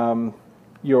saying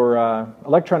your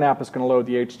Electron app is going to load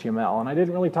the HTML, and I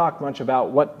didn't really talk much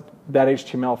about what that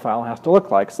HTML file has to look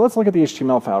like. So let's look at the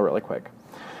HTML file really quick.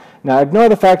 Now, ignore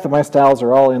the fact that my styles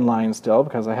are all inline still,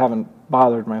 because I haven't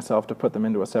bothered myself to put them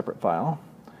into a separate file.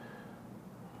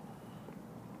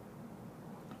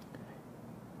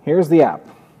 Here's the app.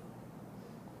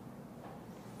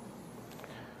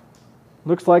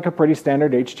 Looks like a pretty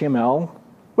standard HTML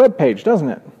web page, doesn't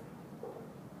it?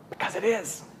 Because it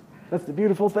is. That's the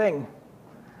beautiful thing.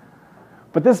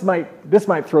 But this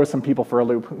might throw some people for a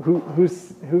loop.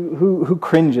 Who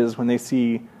cringes when they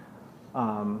see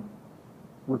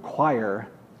require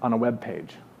on a web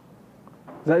page?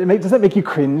 Does that make you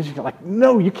cringe? You're like,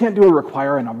 no, you can't do a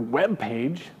require on a web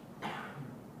page.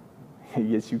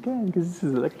 Yes, you can, because this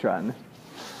is Electron.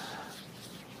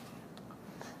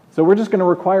 So we're just going to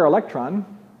require Electron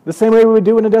the same way we would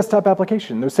do in a desktop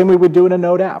application, the same way we would do in a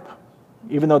Node app.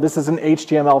 Even though this is an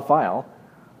HTML file,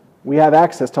 we have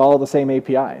access to all the same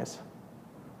APIs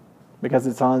because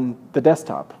it's on the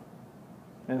desktop,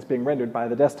 and it's being rendered by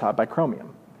the desktop by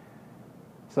Chromium.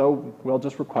 So we'll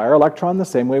just require Electron the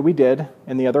same way we did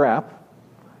in the other app.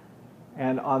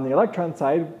 And on the Electron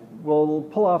side, we'll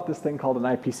pull off this thing called an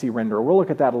IPC renderer. We'll look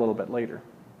at that a little bit later.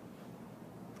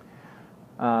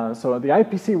 So the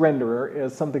IPC renderer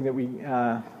is something that we,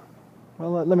 well,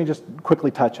 let me just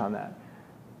quickly touch on that.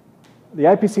 The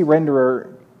IPC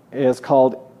renderer is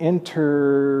called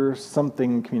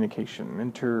inter-something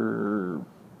communication.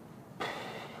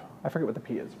 I forget what the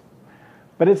P is.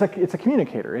 But it's a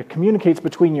communicator. It communicates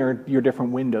between your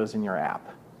different windows in your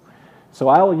app. So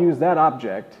I'll use that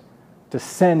object to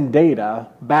send data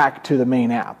back to the main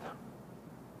app.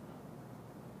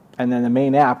 And then the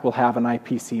main app will have an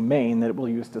IPC main that it will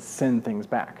use to send things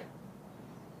back.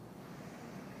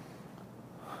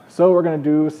 So we're going to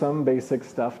do some basic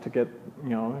stuff to get,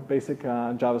 basic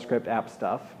JavaScript app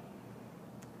stuff.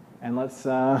 And let's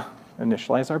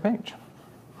initialize our page.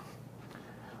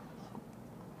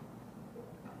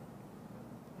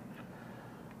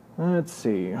 Let's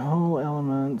see, whole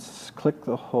elements, click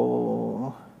the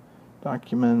whole,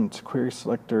 document, query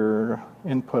selector,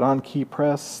 input on key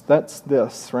press. That's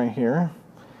this right here.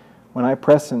 When I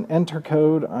press an enter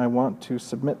code, I want to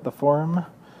submit the form,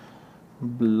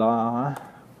 blah,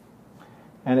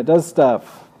 and it does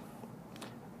stuff.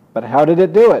 But how did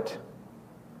it do it?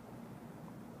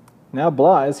 Now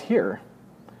blah is here.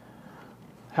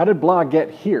 How did blah get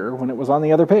here when it was on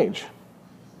the other page?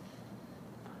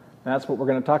 That's what we're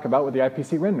going to talk about with the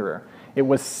IPC renderer. It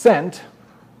was sent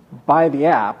by the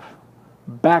app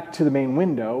back to the main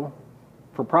window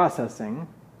for processing,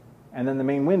 and then the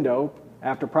main window,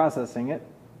 after processing it,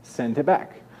 sent it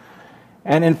back.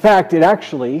 And in fact, it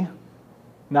actually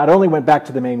not only went back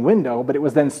to the main window, but it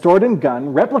was then stored in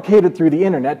GUN, replicated through the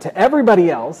internet to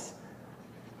everybody else.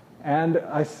 And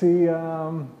I see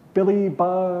Billy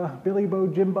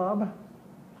Bo Jim Bob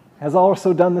has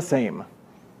also done the same,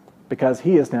 because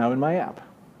he is now in my app.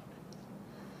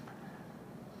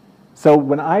 So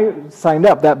when I signed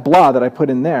up, that blah that I put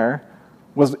in there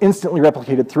was instantly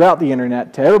replicated throughout the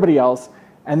internet to everybody else,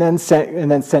 and then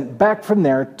sent back from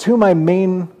there to my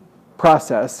main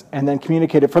process, and then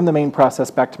communicated from the main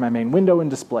process back to my main window and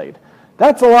displayed.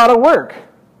 That's a lot of work.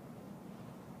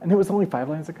 And it was only 5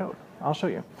 lines of code. I'll show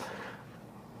you.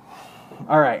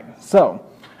 All right, so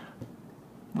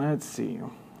let's see.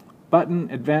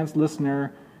 Button, advanced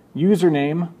listener,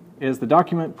 username is the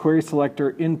document query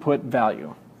selector input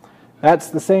value.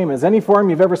 That's the same as any form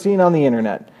you've ever seen on the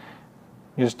internet.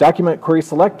 You just document query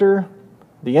selector,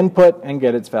 the input, and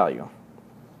get its value.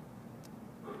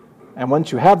 And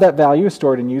once you have that value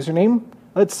stored in username,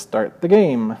 let's start the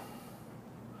game.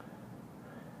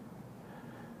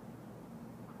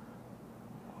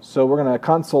 So we're going to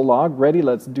console log ready.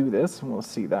 Let's do this, and we'll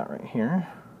see that right here.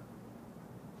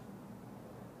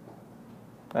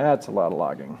 That's a lot of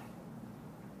logging.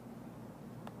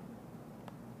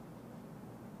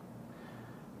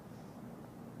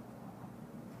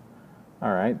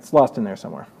 All right, it's lost in there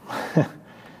somewhere.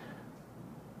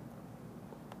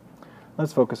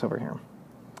 Let's focus over here.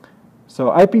 So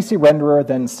IPC renderer,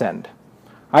 then send.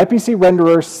 IPC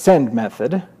renderer send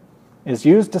method is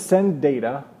used to send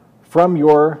data from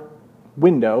your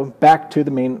window back to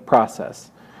the main process.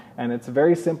 And it's a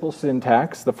very simple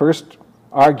syntax. The first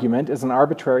argument is an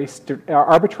arbitrary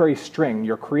string.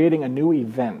 You're creating a new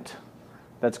event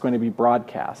that's going to be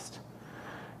broadcast.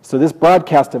 So this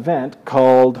broadcast event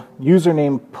called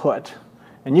username put,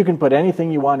 and you can put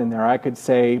anything you want in there. I could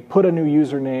say put a new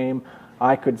username.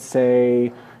 I could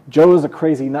say Joe's a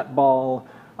crazy nutball.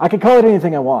 I could call it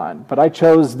anything I want, but I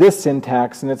chose this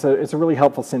syntax, and it's a really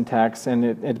helpful syntax, and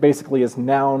it basically is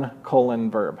noun colon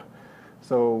verb.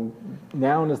 So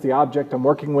noun is the object I'm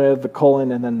working with, the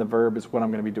colon, and then the verb is what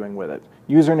I'm going to be doing with it.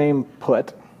 Username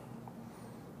put.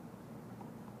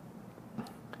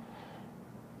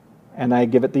 And I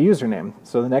give it the username.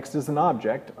 So the next is an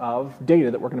object of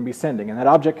data that we're going to be sending. And that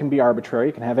object can be arbitrary.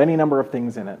 It can have any number of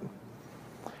things in it.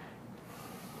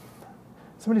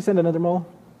 Somebody send another mole?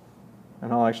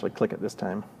 And I'll actually click it this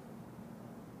time.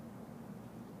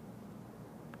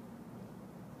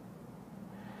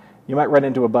 You might run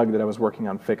into a bug that I was working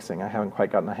on fixing. I haven't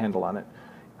quite gotten a handle on it.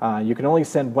 You can only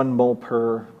send 1 mole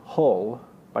per hole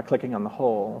by clicking on the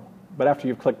hole. But after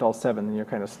you've clicked all 7, then you're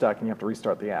kind of stuck and you have to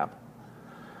restart the app.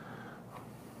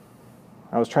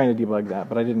 I was trying to debug that,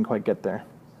 but I didn't quite get there.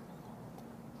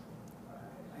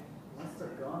 Once they're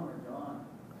gone, they're gone.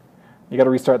 You got to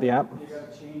restart the app? You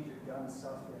got to change your gun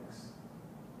suffix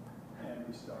and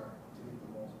restart to get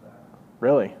the moles back.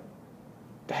 Really?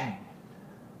 Dang.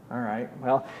 All right.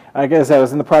 Well, I guess I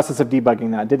was in the process of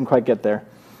debugging that. Didn't quite get there.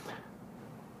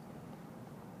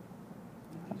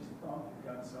 You can just bump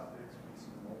your gun suffix with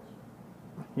some moles.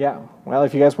 Yeah. Well,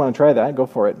 if you guys want to try that, go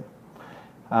for it.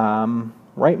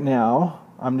 Right now,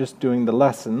 I'm just doing the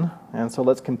lesson, and so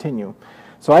let's continue.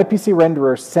 So IPC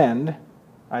renderer send,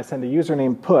 I send a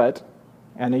username put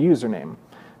and a username.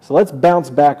 So let's bounce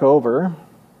back over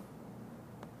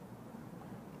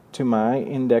to my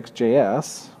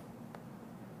index.js.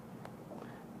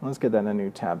 Let's get that in a new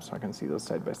tab so I can see those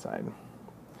side by side.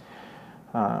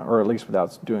 Or at least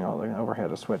without doing all the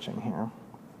overhead of switching here.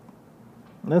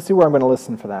 Let's see where I'm going to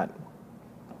listen for that.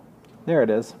 There it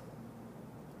is,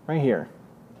 right here.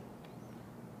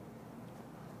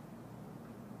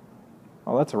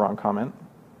 Oh, that's a wrong comment.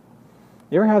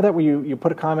 You ever have that where you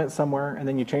put a comment somewhere and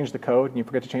then you change the code and you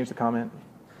forget to change the comment?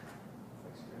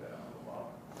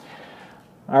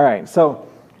 All right, so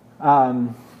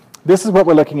this is what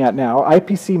we're looking at now.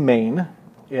 IPC main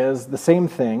is the same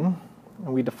thing.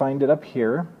 We defined it up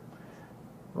here,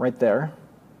 right there.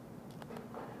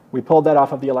 We pulled that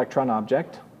off of the Electron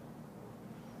object.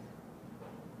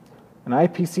 An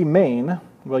IPC main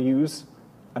will use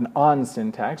an on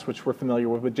syntax, which we're familiar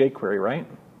with jQuery, right?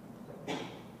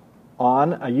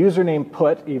 On a username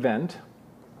put event,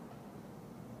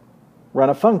 run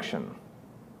a function.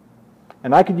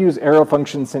 And I could use arrow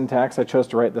function syntax. I chose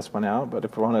to write this one out, but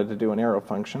if we wanted to do an arrow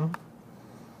function,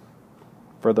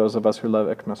 for those of us who love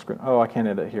ECMAScript, oh, I can't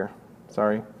edit here,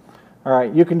 sorry. All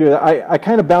right, you can do that. I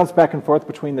kind of bounced back and forth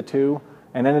between the two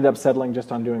and ended up settling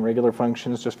just on doing regular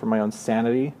functions just for my own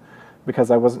sanity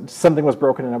because something was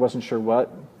broken and I wasn't sure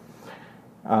what.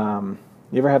 You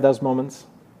ever have those moments?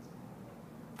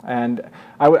 And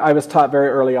I was taught very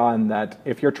early on that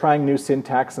if you're trying new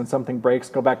syntax and something breaks,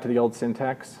 go back to the old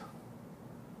syntax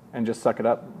and just suck it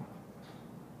up.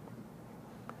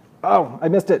 Oh, I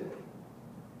missed it.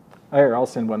 Here, I'll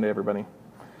send one to everybody.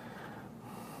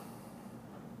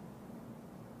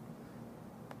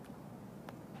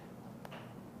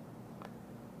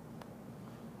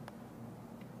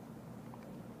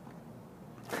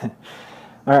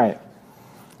 All right.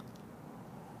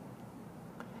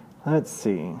 Let's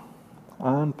see.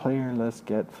 On player list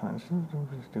get function.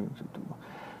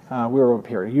 We're up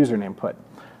here, username put.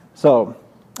 So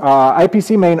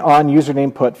IPC main on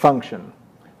username put function.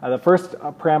 The first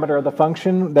parameter of the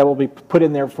function that will be put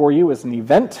in there for you is an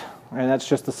event, and that's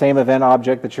just the same event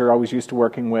object that you're always used to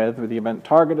working with, where the event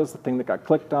target is the thing that got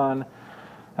clicked on,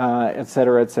 et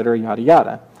cetera, yada,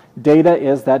 yada. Data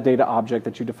is that data object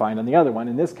that you defined on the other one.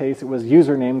 In this case, it was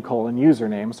username :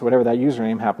 username, so whatever that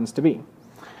username happens to be.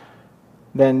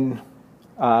 Then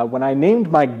when I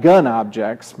named my gun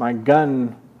objects, my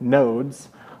gun nodes,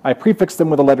 I prefixed them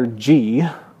with a letter G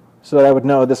so that I would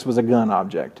know this was a gun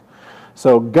object.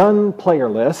 So gun player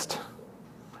list,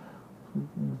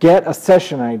 get a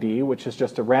session ID, which is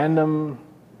just a random,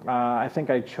 I think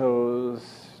I chose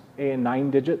a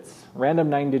 9 digits, random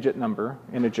 9-digit number,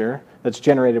 integer, that's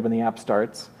generated when the app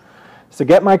starts. So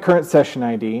get my current session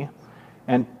ID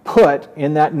and put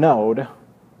in that node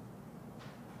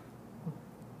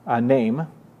a name,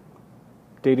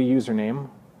 data username,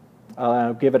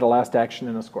 give it a last action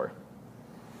and a score.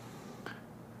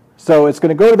 So it's going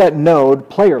to go to that node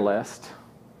player list,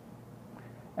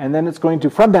 and then it's going to,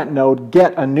 from that node,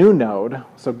 get a new node.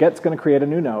 So get's going to create a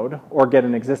new node or get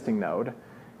an existing node,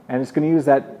 and it's going to use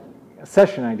that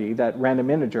session ID, that random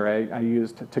integer I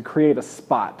used, to create a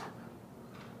spot,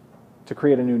 to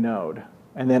create a new node.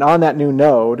 And then on that new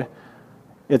node,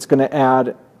 it's going to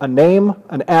add a name,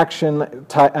 an action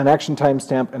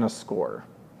timestamp, and a score.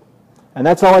 And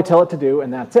that's all I tell it to do,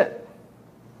 and that's it.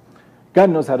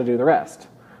 Gun knows how to do the rest.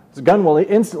 So Gun will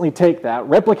instantly take that,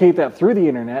 replicate that through the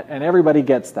internet, and everybody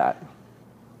gets that.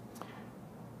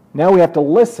 Now we have to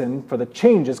listen for the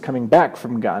changes coming back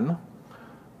from Gun.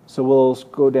 So we'll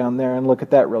go down there and look at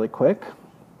that really quick.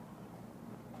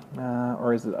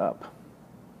 Or is it up?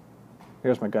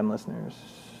 Here's my gun listeners.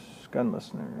 Gun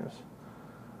listeners.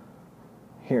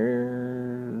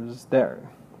 Here's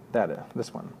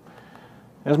this one.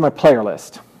 There's my player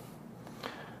list.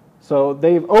 So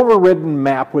they've overridden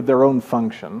map with their own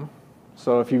function.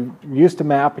 So if you're used to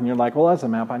map and you're like, well, that's a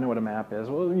map, I know what a map is.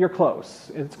 Well, you're close.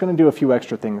 It's going to do a few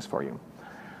extra things for you.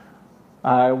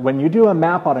 When you do a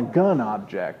map on a gun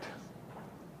object,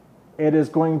 it is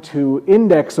going to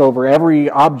index over every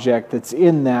object that's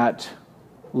in that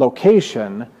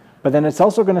location, but then it's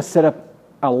also going to set up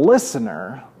a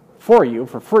listener for you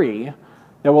for free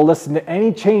that will listen to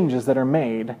any changes that are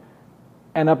made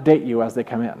and update you as they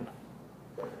come in.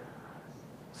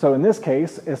 So in this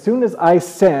case, as soon as I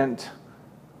sent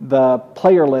the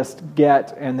player list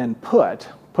get and then put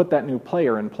that new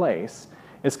player in place,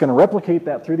 it's going to replicate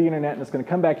that through the internet, and it's going to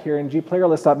come back here, and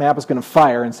gplayerlist.map is going to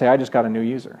fire and say, I just got a new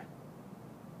user.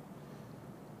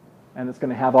 And it's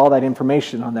going to have all that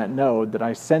information on that node that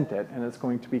I sent it, and it's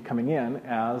going to be coming in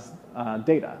as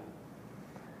data.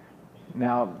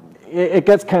 Now, it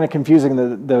gets kind of confusing.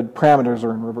 The parameters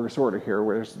are in reverse order here,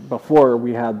 whereas before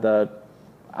we had the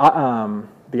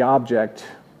object,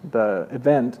 the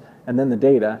event, and then the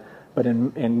data. But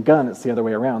in Gun, it's the other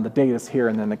way around. The data is here,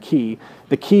 and then the key.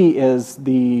 The key is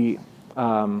the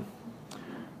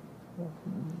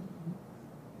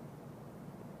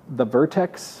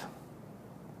vertex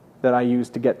that I use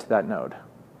to get to that node.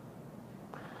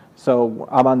 So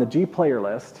I'm on the G player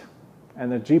list, and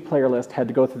the G player list had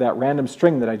to go through that random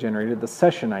string that I generated, the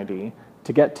session ID,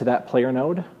 to get to that player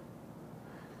node.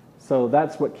 So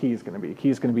that's what key is going to be. Key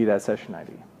is going to be that session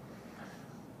ID.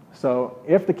 So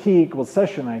if the key equals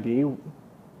session ID,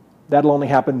 that'll only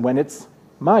happen when it's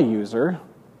my user,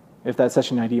 if that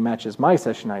session ID matches my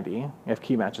session ID, if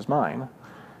key matches mine.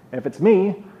 If it's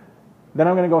me, then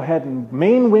I'm going to go ahead and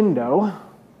main window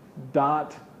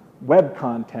dot web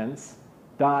contents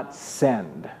dot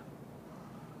send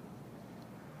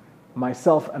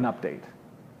myself an update.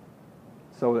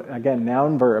 So again,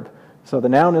 noun, verb. So the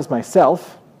noun is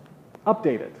myself,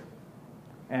 update it.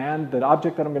 And the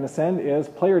object that I'm going to send is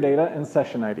player data and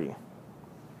session ID.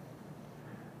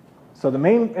 So the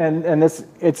main, and this,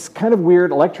 it's kind of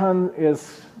weird. Electron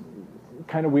is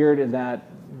kind of weird in that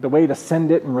the way to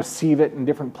send it and receive it in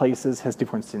different places has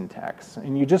different syntax.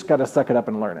 And you just got to suck it up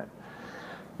and learn it.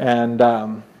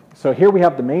 And so here we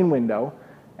have the main window.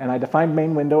 And I defined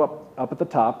main window up at the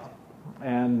top.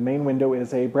 And main window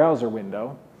is a browser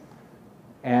window.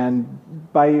 And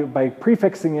by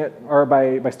prefixing it, or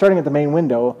by starting at the main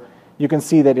window, you can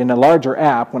see that in a larger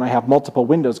app, when I have multiple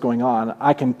windows going on,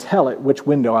 I can tell it which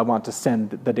window I want to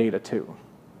send the data to.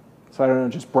 So I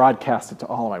don't just broadcast it to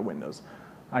all of my windows.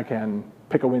 I can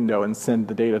pick a window and send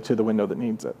the data to the window that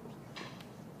needs it.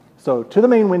 So to the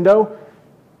main window,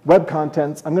 web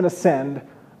contents, I'm going to send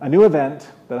a new event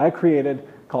that I created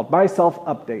called myself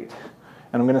update.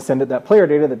 And I'm going to send it that player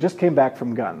data that just came back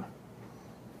from GUN.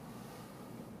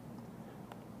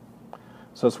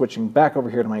 So switching back over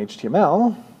here to my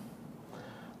HTML,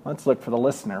 let's look for the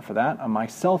listener for that, a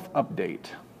myself update.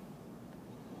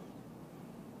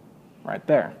 Right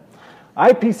there.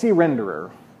 IPC renderer,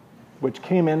 which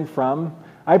came in from,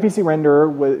 IPC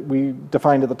renderer we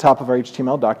defined at the top of our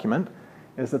HTML document,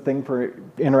 is the thing for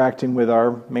interacting with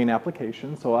our main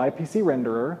application. So IPC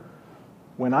renderer,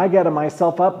 when I get a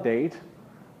myself update,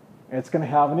 it's going to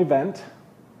have an event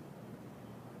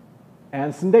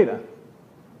and some data.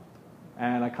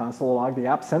 And I console log the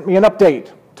app sent me an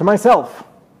update to myself.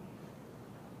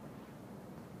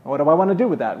 What do I want to do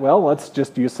with that? Well, let's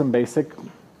just use some basic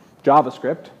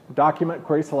JavaScript. Document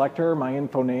query selector, my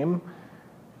info name,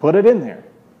 put it in there.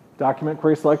 Document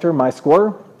query selector, my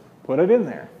score, put it in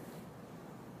there.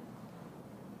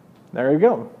 There you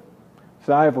go.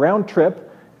 So I have round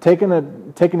trip, taken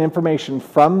information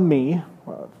from me,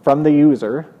 from the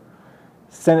user,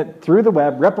 sent it through the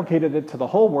web, replicated it to the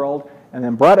whole world, and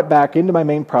then brought it back into my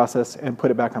main process and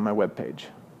put it back on my web page.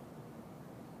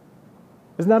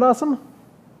 Isn't that awesome?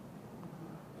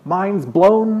 Mind's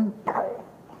blown.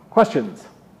 Questions?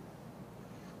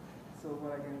 So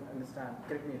what I can understand,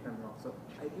 correct me if I'm wrong. So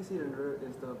IPC renderer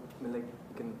is the, like,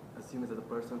 you can assume is the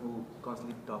person who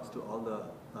constantly talks to all the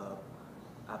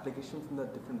applications in the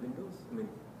different windows. I mean,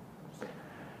 so.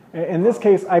 In this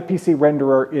case, IPC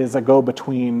renderer is a go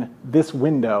between this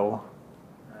window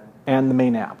and the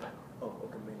main app. Oh,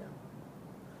 okay, main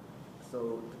app.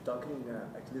 So the talking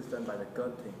actually is done by the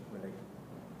GUN thing. I mean,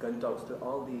 like, GUN talks to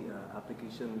all the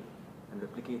application and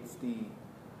replicates the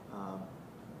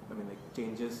I mean, like,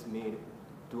 changes made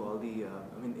to all the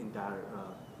entire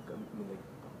like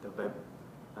the web,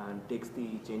 and takes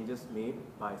the changes made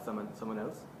by someone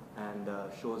else and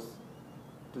shows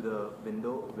to the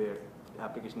window where the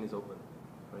application is open,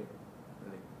 right?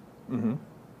 Like, Mm-hmm.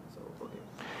 So okay.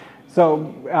 So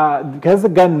because the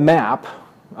GUN map,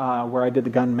 where I did the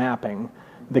GUN mapping,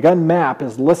 the GUN map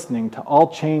is listening to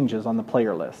all changes on the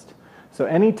player list. So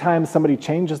anytime somebody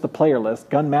changes the player list,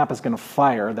 GUN map is going to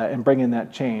fire that and bring in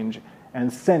that change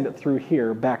and send it through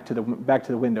here back to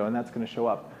the window, and that's going to show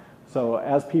up. So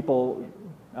as people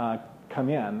come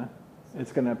in,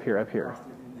 it's going to appear up here.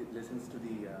 It listens to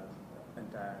the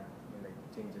entire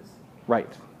changes. Right.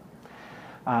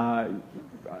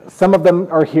 Some of them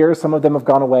are here. Some of them have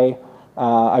gone away.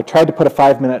 I tried to put a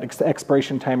 5-minute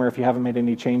expiration timer. If you haven't made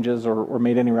any changes or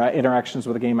made any interactions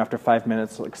with the game after 5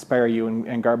 minutes, it'll expire you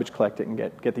and garbage collect it and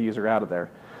get the user out of there.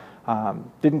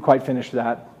 Didn't quite finish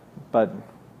that, but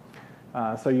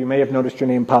so you may have noticed your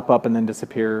name pop up and then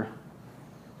disappear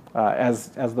as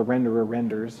the renderer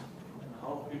renders.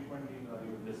 How frequently are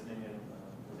you listening? And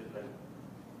is it like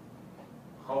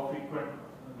how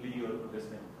frequently you're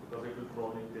listening? Because it will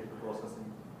probably take the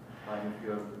processing time if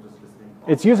you're just listening.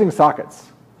 It's using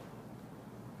sockets,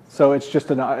 so it's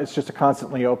just a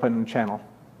constantly open channel,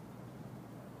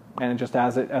 and just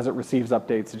as it receives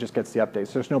updates, it just gets the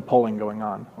updates. There's no polling going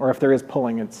on, or if there is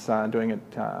polling, it's doing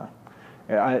it.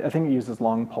 I think it uses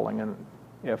long polling, and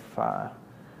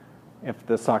if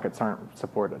the sockets aren't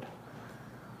supported.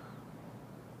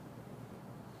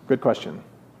 Good question.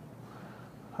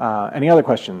 Any other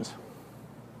questions?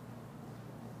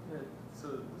 Yeah, so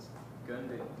this gun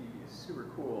DB is super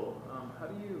cool. How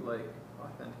do you like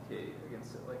authenticate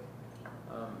against it? Like,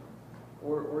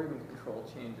 or even control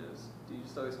changes, do you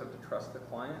just always have to trust the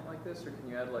client like this, or can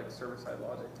you add like server-side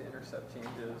logic to intercept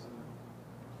changes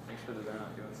and make sure that they're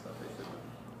not doing stuff they shouldn't?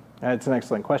 That's an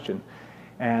excellent question.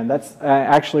 And that's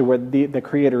actually where the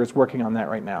creator is working on that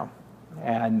right now.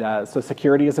 And so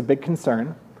security is a big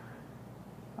concern.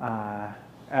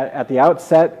 At the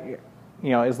outset,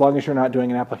 as long as you're not doing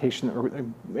an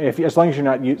application, as long as you're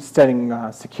not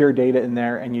setting secure data in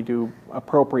there and you do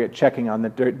appropriate checking on the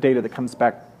data that comes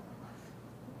back.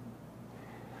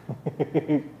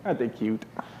 Aren't they cute?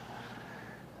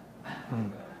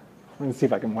 Let me see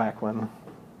if I can whack one.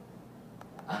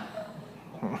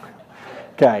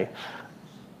 Okay.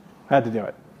 Had to do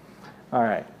it. All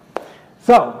right.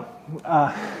 So,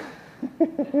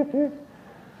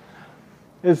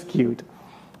 it's cute.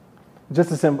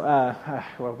 Just a simple, well,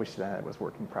 I wish that was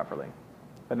working properly.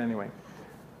 But anyway,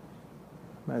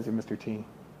 as you, Mr. T.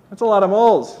 That's a lot of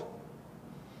moles.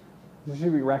 You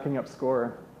should be racking up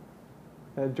score.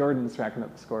 Jordan's racking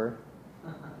up the score.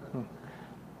 All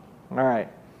right.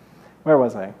 Where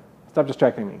was I? Stop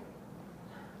distracting me.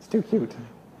 It's too cute.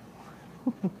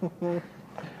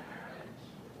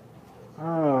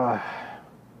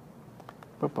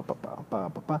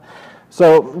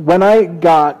 So when I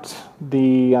got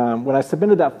when I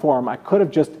submitted that form, I could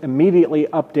have just immediately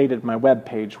updated my web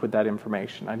page with that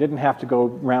information. I didn't have to go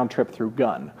round trip through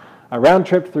GUN. I round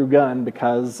trip through GUN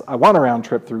because I want to round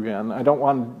trip through GUN. I don't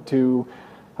want to.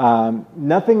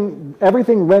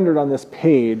 Everything rendered on this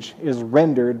page is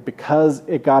rendered because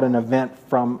it got an event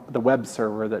from the web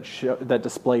server that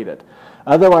displayed it.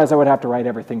 Otherwise, I would have to write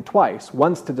everything twice,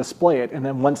 once to display it and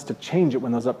then once to change it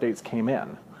when those updates came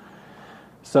in.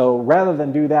 So rather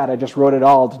than do that, I just wrote it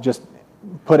all to just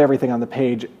put everything on the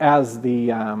page as the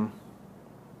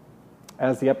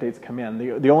updates come in.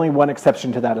 The only one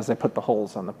exception to that is I put the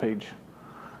holes on the page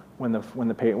when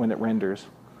it renders.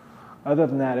 Other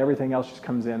than that, everything else just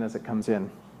comes in as it comes in.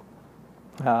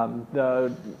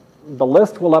 The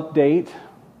list will update.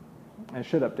 It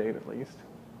should update at least.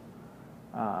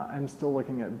 I'm still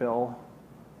looking at Bill.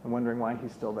 I'm wondering why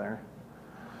he's still there.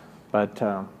 But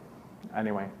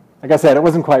anyway, like I said, it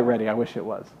wasn't quite ready. I wish it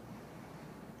was.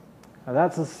 Now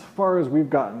that's as far as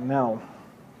we've gotten. Now,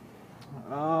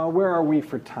 where are we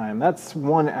for time? That's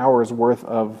 1 hour's worth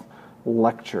of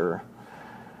lecture.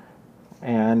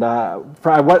 And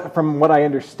from what I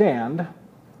understand,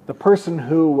 the person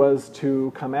who was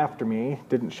to come after me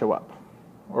didn't show up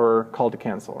or called to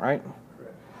cancel, right?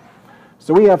 Correct.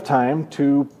 So we have time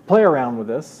to play around with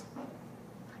this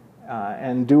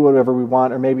and do whatever we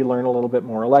want, or maybe learn a little bit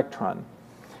more Electron.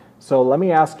 So let me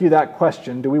ask you that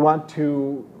question. Do we want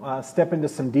to step into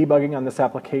some debugging on this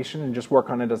application and just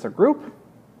work on it as a group?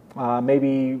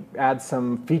 Maybe add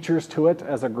some features to it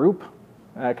as a group,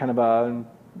 kind of a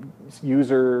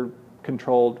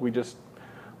user-controlled, we just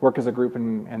work as a group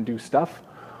and do stuff?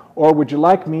 Or would you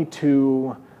like me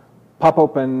to pop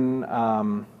open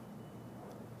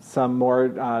some more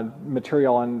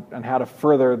material on how to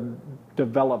further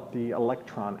develop the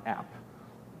Electron app?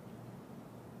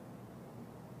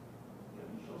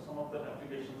 Can you show some of the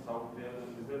applications out there?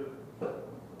 Is there,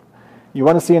 You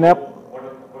want to see an app?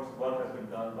 what work has been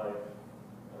done by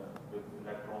with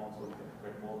Electron so we can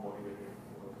get more motivated?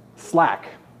 Slack.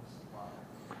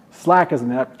 Slack is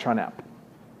an Electron app.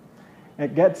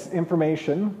 It gets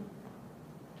information.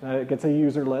 It gets a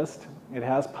user list. It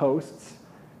has posts.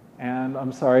 And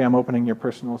I'm sorry, I'm opening your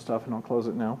personal stuff, and I'll close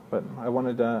it now. But I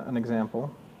wanted an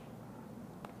example.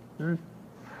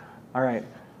 All right.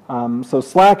 So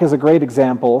Slack is a great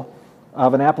example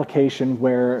of an application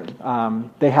where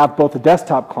they have both a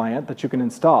desktop client that you can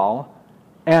install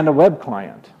and a web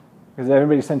client. Because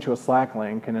everybody sent you a Slack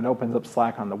link, and it opens up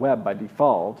Slack on the web by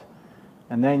default.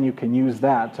 And then you can use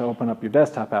that to open up your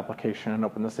desktop application and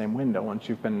open the same window once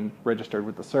you've been registered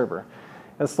with the server.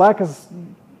 Slack is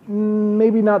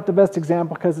maybe not the best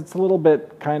example because it's a little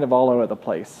bit kind of all over the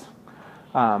place.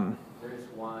 There's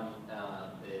one,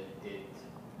 it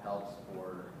helps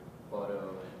for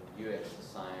photo and UX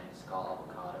design. It's called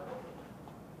Avocado.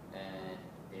 And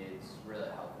it's really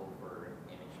helpful for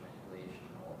image manipulation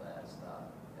and all that stuff.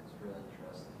 It's really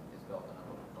interesting. It's built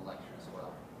on Electron as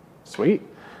well. Sweet.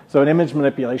 So an image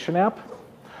manipulation app.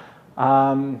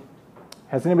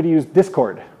 Has anybody used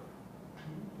Discord?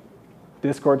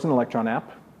 Discord's an Electron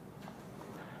app.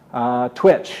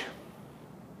 Twitch,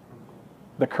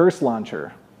 the Curse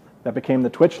launcher that became the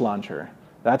Twitch launcher.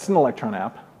 That's an Electron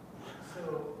app.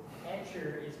 So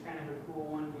Etcher is kind of a cool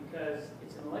one because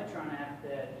it's an Electron app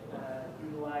that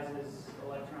utilizes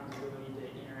Electron's ability to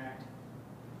interact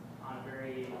on a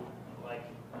very,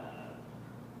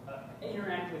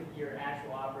 interact with your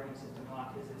actual operating system a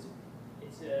lot because it's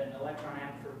it's an Electron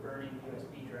app for burning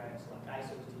USB drives, like ISOs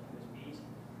to USBs.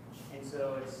 And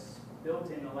so it's built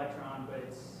in Electron, but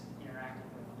it's interacting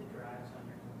with the drives on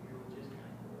your computer, which is kind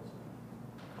of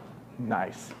cool.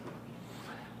 Nice.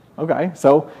 Okay,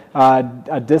 so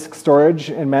a disk storage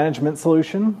and management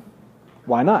solution,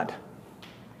 why not?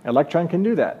 Electron can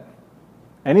do that.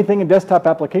 Anything a desktop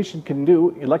application can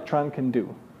do, Electron can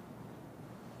do.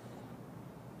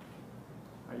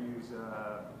 I use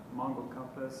Mongo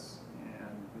Compass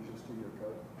and Visual Studio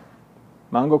Code.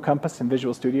 Mongo Compass and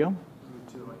Visual Studio.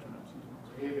 Two Electron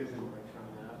apps. Brave is an Electron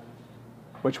app.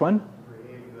 Which one?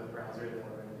 Brave, the browser that I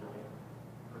ran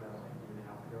about like a year and a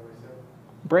half ago or so.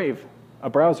 Brave, a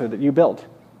browser that you built.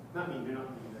 Not me, you're not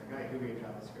me, the guy who made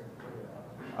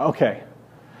JavaScript. Okay,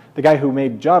 the guy who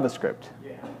made JavaScript.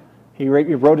 Yeah. He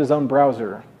wrote his own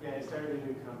browser. Yeah, I started a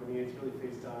new company. It's really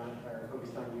focused on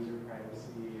user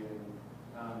privacy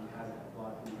and hasn't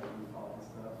blocking by default and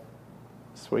stuff.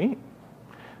 Sweet.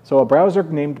 So a browser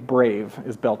named Brave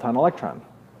is built on Electron.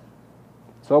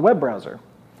 So a web browser.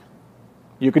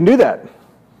 You can do that.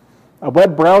 A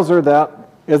web browser that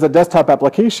is a desktop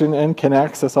application and can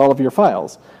access all of your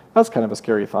files. That's kind of a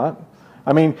scary thought.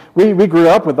 I mean, we grew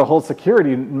up with the whole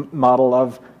security model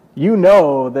of, you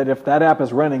know that if that app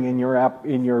is running in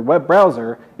your web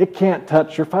browser, it can't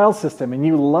touch your file system, and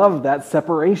you love that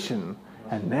separation.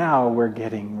 And now we're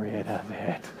getting rid of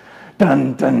it.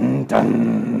 Dun, dun,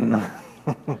 dun.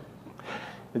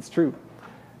 It's true.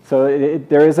 So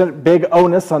there is a big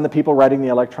onus on the people writing the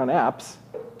Electron apps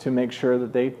to make sure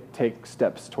that they take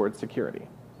steps towards security.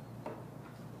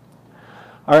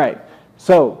 All right,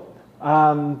 so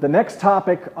the next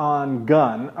topic on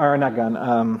GUN, or not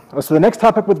GUN, so the next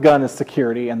topic with GUN is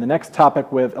security, and the next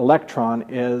topic with Electron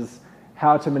is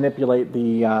how to manipulate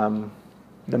the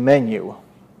menu.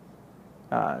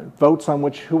 Votes on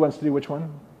who wants to do which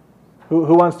one?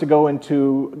 Who wants to go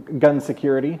into GUN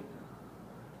security?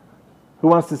 Who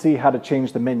wants to see how to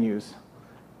change the menus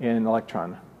in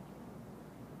Electron?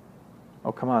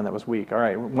 Oh, come on, that was weak. All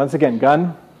right, once again,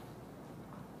 GUN,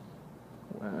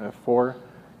 4,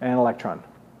 and Electron.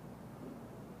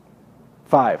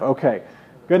 5, okay,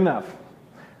 good enough.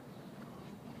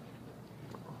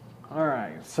 All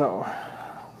right, so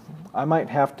I might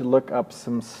have to look up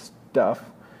some stuff,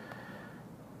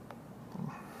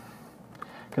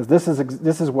 because this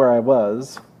is where I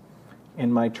was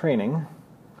in my training,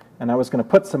 and I was going to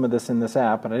put some of this in this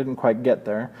app, but I didn't quite get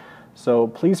there. So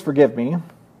please forgive me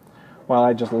while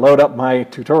I just load up my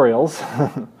tutorials.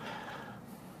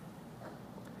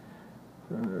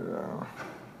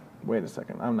 Wait a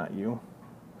second, I'm not you.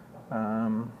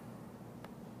 You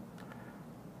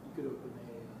could open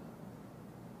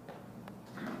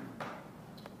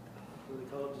what do they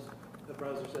call it, just a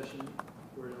browser session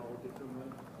where it all get thrown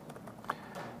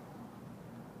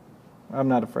in. I'm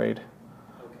not afraid.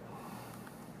 Okay.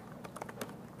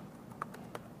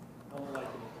 I don't like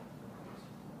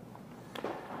it.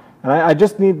 And I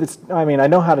just need this, I mean, I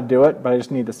know how to do it, but I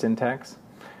just need the syntax.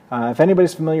 If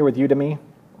anybody's familiar with Udemy,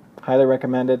 highly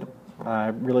recommended. I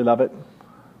really love it.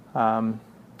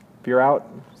 If you're out,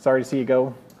 sorry to see you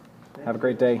go. Have a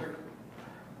great day.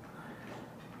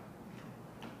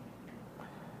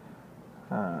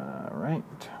 All right,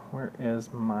 where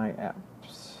is my apps?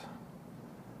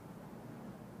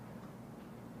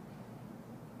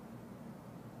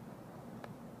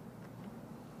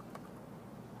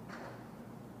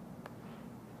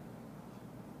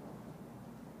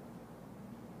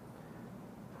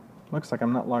 Looks like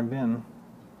I'm not logged in.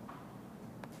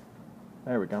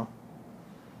 There we go.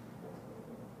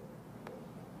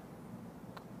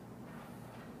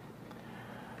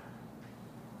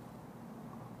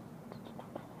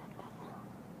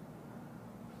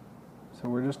 So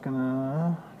we're just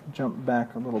gonna jump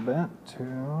back a little bit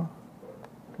to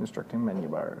constructing menu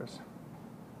bars.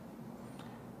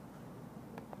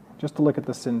 Just to look at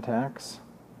the syntax.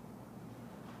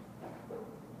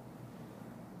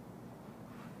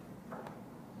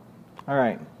 All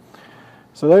right,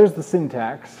 so there's the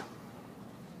syntax.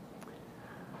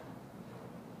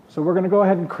 So we're going to go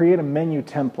ahead and create a menu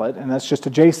template, and that's just a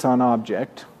JSON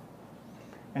object.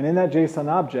 And in that JSON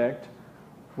object,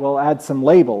 we'll add some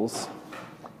labels.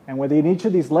 And within each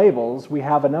of these labels, we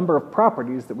have a number of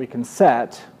properties that we can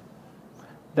set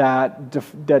that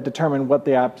determine what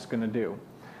the app's going to do.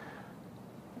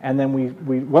 And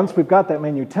then once we've got that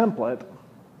menu template,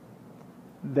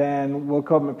 then we'll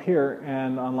come up here,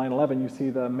 and on line 11, you see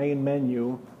the main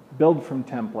menu, build from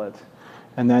template.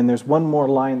 And then there's one more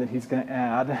line that he's going to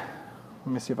add. Let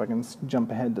me see if I can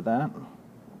jump ahead to that.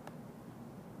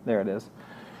 There it is.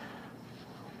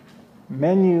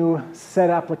 Menu,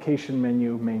 set application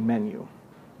menu, main menu.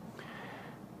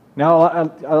 Now,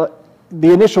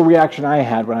 the initial reaction I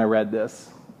had when I read this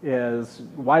is,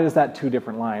 why is that two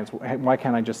different lines? Why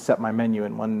can't I just set my menu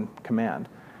in one command?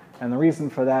 And the reason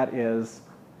for that is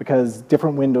because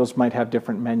different windows might have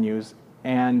different menus,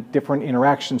 and different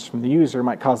interactions from the user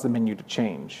might cause the menu to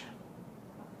change.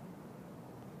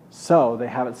 So they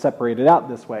have it separated out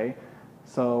this way.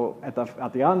 So at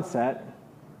the onset,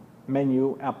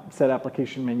 set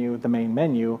application menu, the main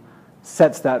menu,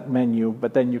 sets that menu,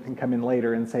 but then you can come in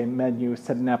later and say menu,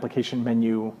 set an application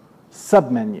menu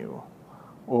submenu,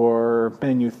 or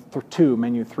menu 2,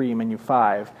 menu 3, menu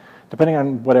 5, depending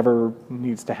on whatever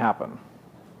needs to happen.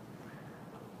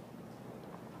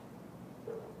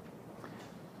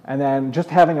 And then just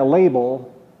having a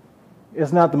label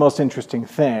is not the most interesting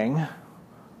thing,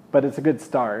 but it's a good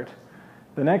start.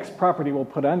 The next property we'll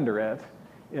put under it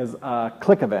is a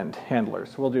click event handler.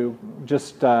 So we'll do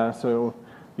just, so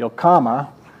you'll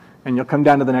comma, and you'll come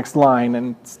down to the next line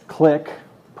and click,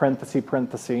 parenthesis,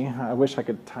 parenthesis. I wish I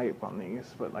could type on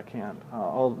these, but I can't.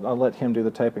 I'll let him do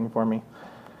the typing for me.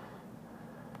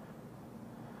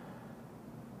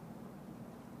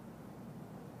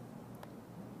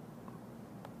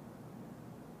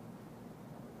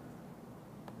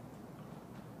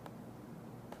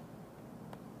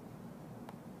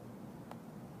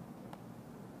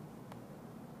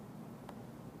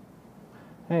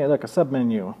 Hey, look, a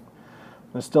submenu.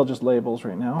 There's still just labels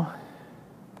right now.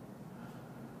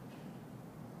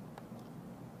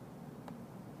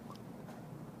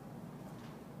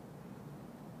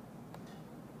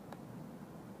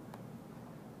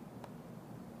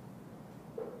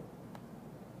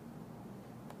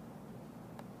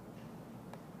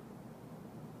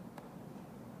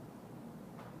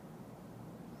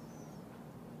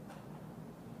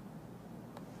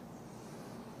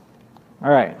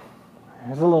 All right.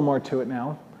 There's a little more to it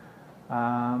now.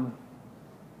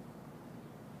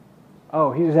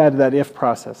 Oh, he just added that if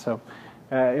process. So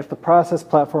if the process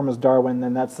platform is Darwin,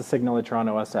 then that's the signature on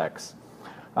OS X.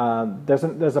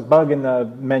 There's a bug in the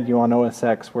menu on OS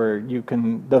X where you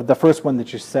can, the first one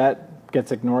that you set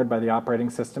gets ignored by the operating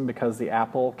system because the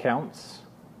apple counts.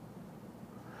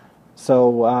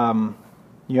 So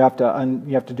you have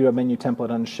to do a menu template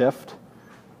unshift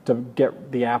to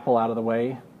get the apple out of the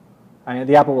way.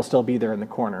 The apple will still be there in the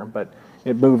corner, but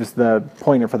it moves the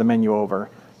pointer for the menu over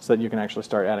so that you can actually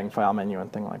start adding file menu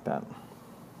and things like that.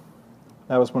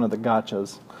 That was one of the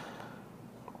gotchas.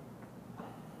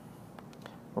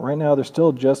 But right now, they're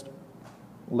still just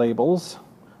labels.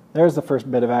 There's the first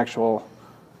bit of actual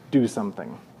do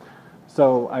something.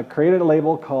 So I created a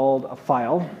label called a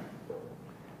file,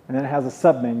 and then it has a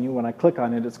submenu. When I click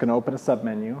on it, it's going to open a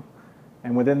submenu.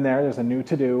 And within there's a new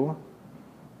to-do.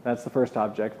 That's the first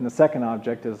object. And the second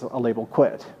object is a label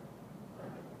quit.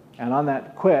 And on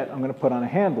that quit, I'm going to put on a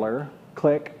handler,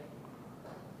 click,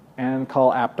 and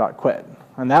call app.quit.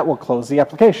 And that will close the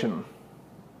application.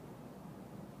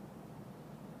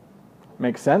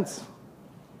 Makes sense?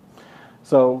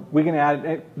 So we can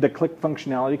add, the click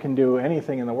functionality can do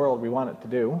anything in the world we want it to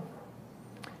do.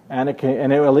 And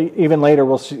it will, even later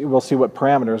we'll see what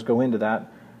parameters go into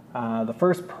that. The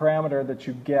first parameter that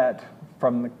you get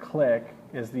from the click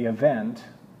is the event,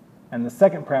 and the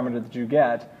second parameter that you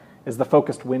get is the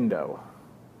focused window.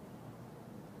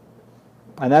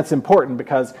 And that's important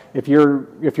because if you've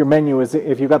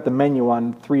got the menu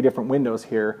on 3 different windows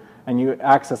here, and you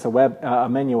access a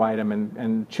menu item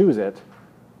and choose it,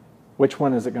 which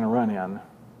one is it going to run in?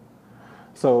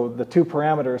 So the 2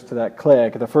 parameters to that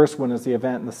click, the first one is the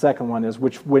event, and the second one is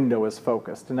which window is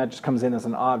focused, and that just comes in as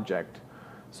an object.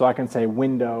 So I can say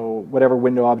window, whatever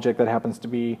window object that happens to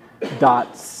be,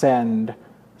 dot send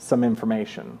some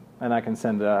information. And I can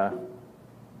send a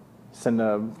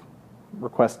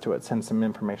request to it, send some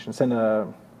information, send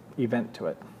a event to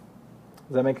it.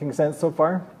 Is that making sense so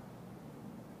far?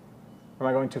 Am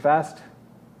I going too fast?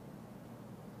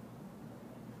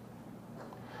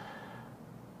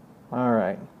 All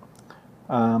right.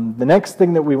 The next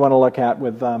thing that we want to look at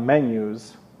with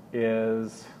menus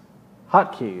is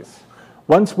hotkeys.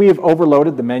 Once we've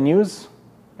overloaded the menus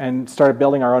and started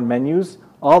building our own menus,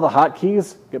 all the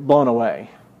hotkeys get blown away.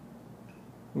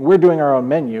 We're doing our own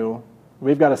menu.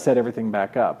 We've got to set everything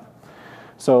back up.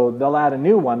 So they'll add a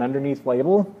new one underneath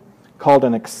label called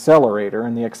an accelerator,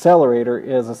 and the accelerator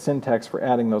is a syntax for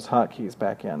adding those hotkeys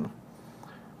back in.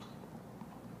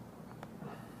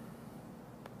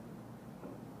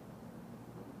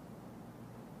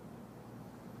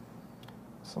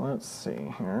 So let's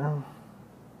see here.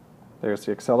 There's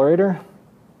the accelerator.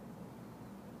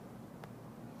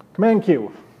 Command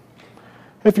Q.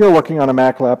 If you're working on a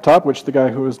Mac laptop, which the guy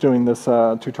who was doing this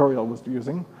tutorial was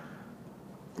using,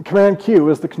 Command Q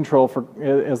is the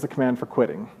command for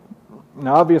quitting.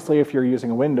 Now, obviously, if you're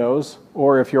using a Windows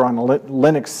or if you're on a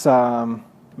Linux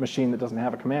machine that doesn't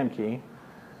have a command key,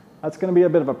 that's going to be a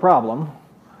bit of a problem.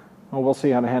 Well, we'll see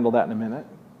how to handle that in a minute.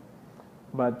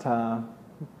 But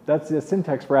that's the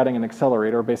syntax for adding an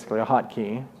accelerator, basically a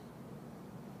hotkey,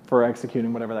 for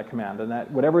executing whatever that command. And that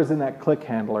whatever is in that click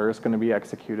handler is going to be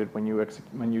executed when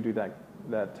you do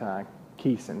that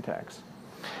key syntax.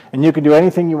 And you can do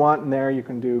anything you want in there. You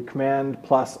can do command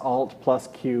plus alt plus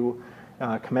Q,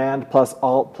 command plus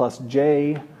alt plus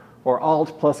J, or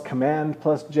alt plus command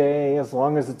plus J. As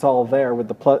long as it's all there with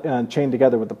the chained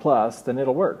together with the plus, then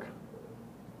it'll work.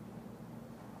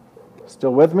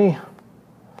 Still with me?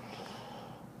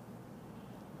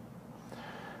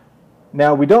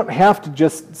 Now, we don't have to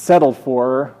just settle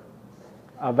for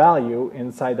a value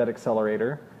inside that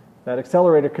accelerator. That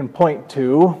accelerator can point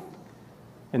to,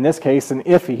 in this case, an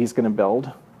IFE he's going to build.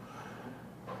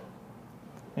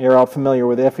 You're all familiar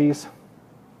with IFEs?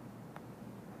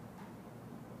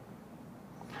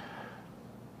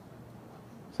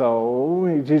 So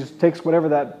he just takes whatever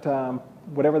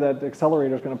that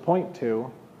accelerator is going to point to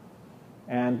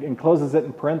and encloses it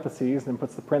in parentheses, and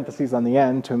puts the parentheses on the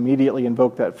end to immediately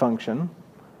invoke that function.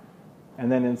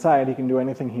 And then inside, he can do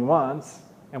anything he wants,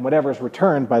 and whatever is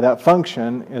returned by that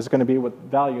function is going to be what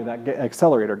value that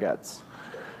accelerator gets.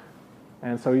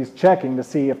 And so he's checking to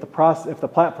see if the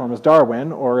platform is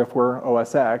Darwin or if we're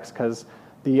OS X, because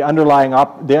the underlying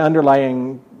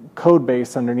code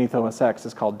base underneath OS X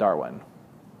is called Darwin.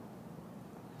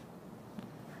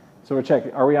 So we're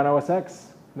checking, are we on OS X?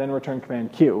 Then return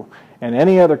command Q. In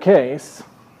any other case,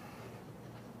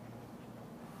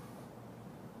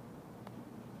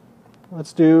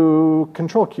 let's do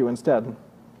control Q instead.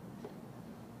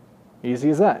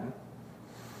 Easy as that.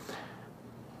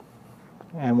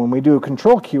 And when we do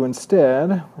control Q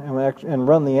instead, and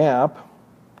run the app,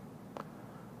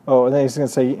 oh, and then he's going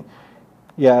to say,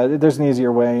 yeah, there's an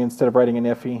easier way. Instead of writing an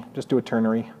IFE, just do a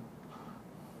ternary.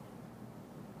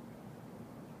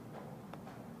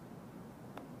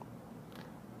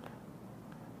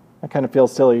 I kind of feel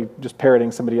silly just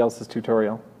parroting somebody else's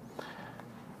tutorial.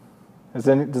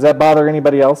 Does that bother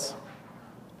anybody else?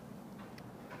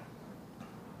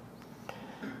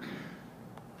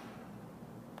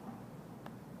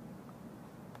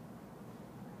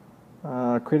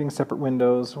 Creating separate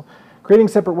windows. Creating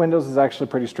separate windows is actually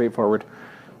pretty straightforward.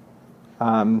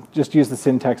 Just use the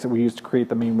syntax that we use to create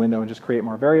the main window and just create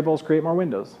more variables, create more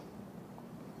windows.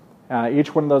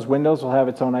 Each one of those windows will have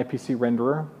its own IPC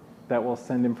renderer that will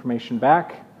send information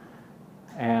back,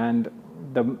 and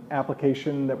the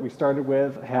application that we started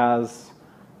with has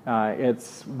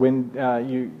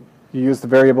you use the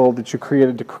variable that you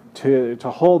created to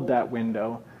hold that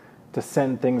window to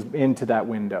send things into that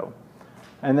window.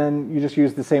 And then you just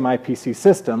use the same IPC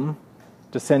system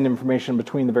to send information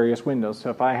between the various windows. So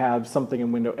if I have something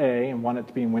in window A and want it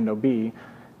to be in window B,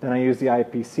 then I use the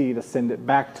IPC to send it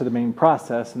back to the main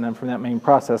process, and then from that main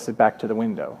process it back to the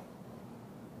window.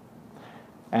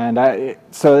 And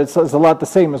so it's a lot the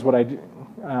same as what I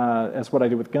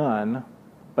do with Gun,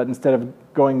 but instead of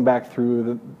going back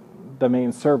through the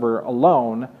main server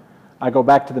alone, I go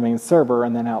back to the main server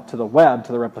and then out to the web,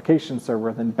 to the replication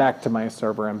server, then back to my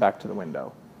server and back to the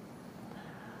window.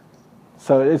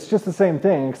 So it's just the same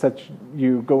thing, except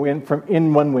you go in from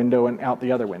in one window and out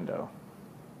the other window.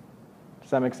 Does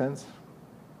that make sense?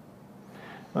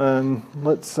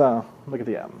 Let's look at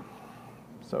the app.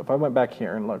 So if I went back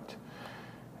here and looked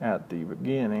at the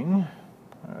beginning,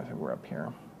 we're up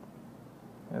here.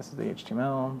 This is the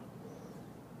HTML.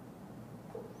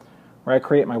 Where I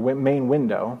create my main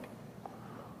window.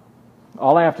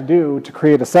 All I have to do to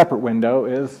create a separate window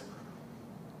is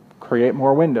create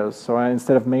more windows. So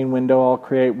instead of main window, I'll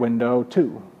create window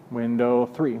 2, window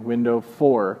 3, window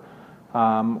 4.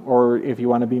 Or if you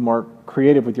want to be more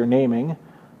creative with your naming,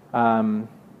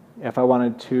 if I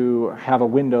wanted to have a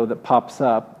window that pops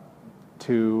up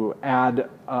to add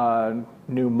a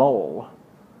new mole,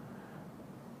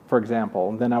 for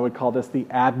example, then I would call this the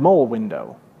add mole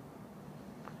window.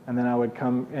 And then I would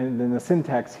come, and then the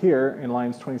syntax here in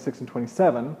lines 26 and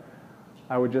 27,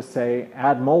 I would just say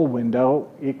add mole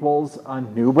window equals a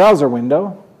new browser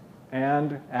window,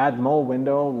 and add mole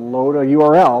window load a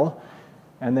URL,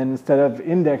 and then instead of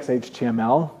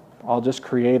index.html, I'll just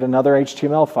create another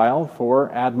HTML file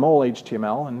for add mole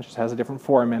HTML, and it just has a different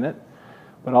form in it,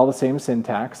 but all the same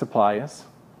syntax applies.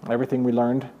 Everything we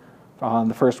learned on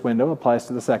the first window applies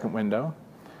to the second window.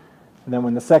 And then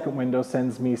when the second window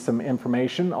sends me some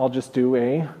information, I'll just do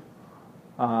a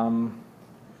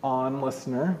on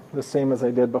listener, the same as I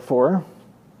did before.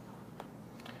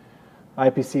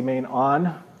 IPC main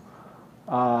on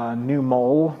new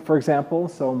mole, for example.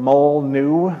 So mole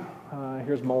new,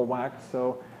 here's mole wax.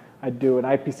 So I'd do an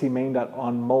IPC main dot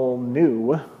on mole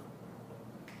new.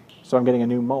 So I'm getting a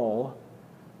new mole.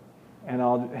 And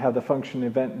I'll have the function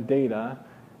event data.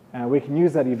 And we can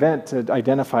use that event to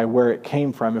identify where it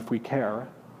came from if we care.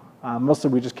 Mostly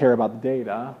we just care about the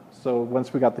data. So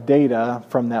once we got the data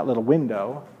from that little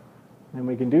window, then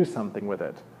we can do something with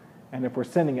it. And if we're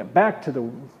sending it back to the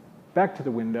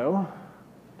window,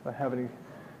 do I have any?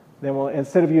 Then we'll,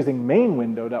 instead of using main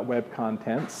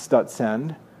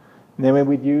window.webcontents.send, then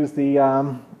we'd use the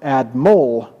add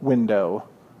mole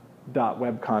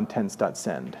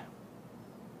window.webcontents.send.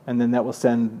 And then that will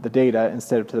send the data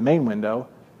instead of to the main window,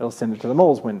 it'll send it to the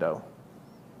moles window.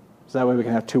 So that way we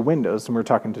can have two windows, and we're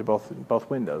talking to both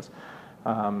windows.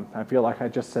 I feel like I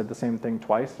just said the same thing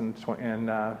twice and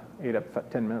ate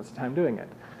up 10 minutes of time doing it.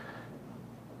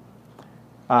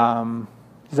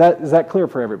 Is that clear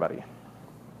for everybody?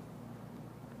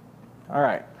 All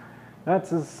right.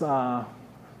 That's as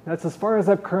far as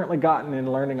I've currently gotten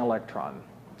in learning Electron.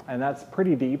 And that's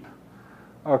pretty deep.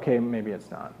 Okay, maybe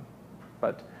it's not.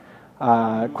 But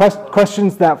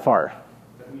questions that far?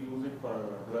 Can we use it for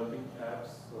developing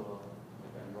apps,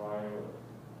 like Android or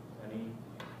any?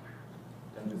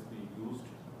 Can this be used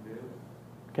there?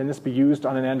 Can this be used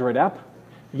on an Android app?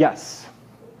 Yes.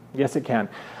 Yes, it can.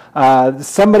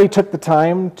 Somebody took the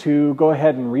time to go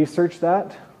ahead and research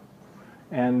that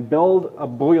and build a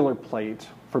boilerplate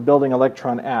for building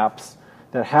Electron apps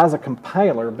that has a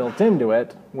compiler built into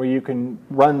it where you can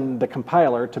run the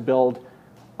compiler to build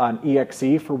an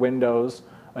exe for Windows,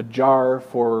 a jar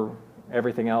for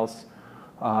everything else,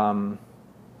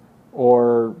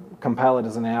 or compile it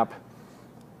as an app.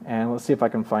 And let's see if I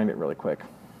can find it really quick.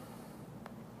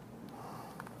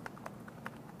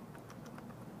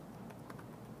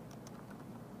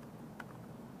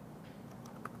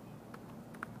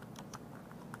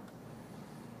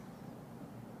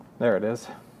 There it is.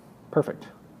 Perfect.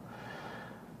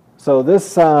 So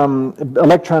this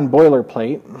Electron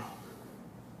boilerplate,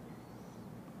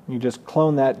 you just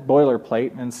clone that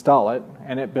boilerplate and install it,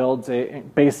 and it builds a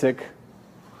basic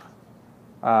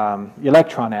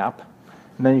Electron app.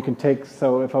 And then you can take,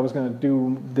 so if I was going to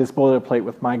do this boilerplate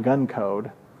with my gun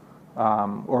code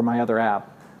or my other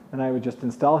app, then I would just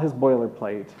install his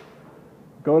boilerplate,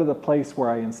 go to the place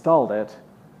where I installed it,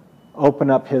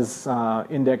 open up his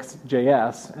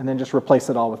index.js, and then just replace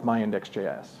it all with my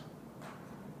index.js.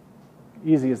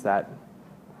 Easy as that.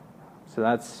 So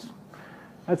that's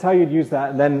how you'd use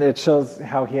that. And then it shows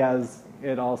how he has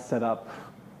it all set up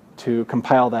to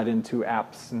compile that into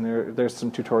apps. And there's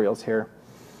some tutorials here.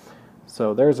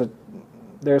 So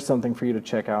there's something for you to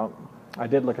check out. I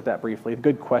did look at that briefly.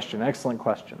 Good question. Excellent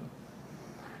question.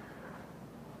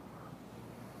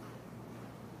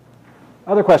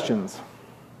 Other questions?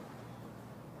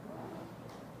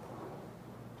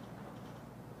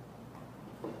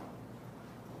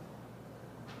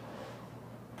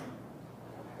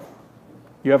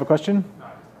 You have a question?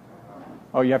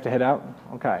 Oh, you have to head out?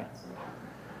 Okay.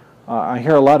 I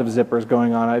hear a lot of zippers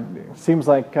going on. It seems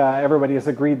like everybody has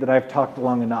agreed that I've talked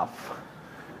long enough.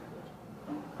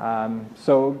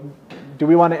 So do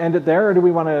we want to end it there, or do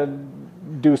we want to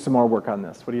do some more work on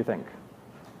this? What do you think?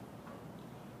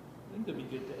 I think that'd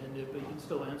be good to end it, but you can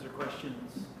still answer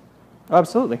questions. Oh,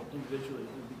 absolutely. Individually, it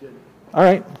would be good. All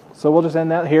right. So we'll just end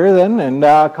that here then and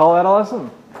call that a lesson.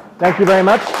 Thank you very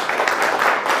much.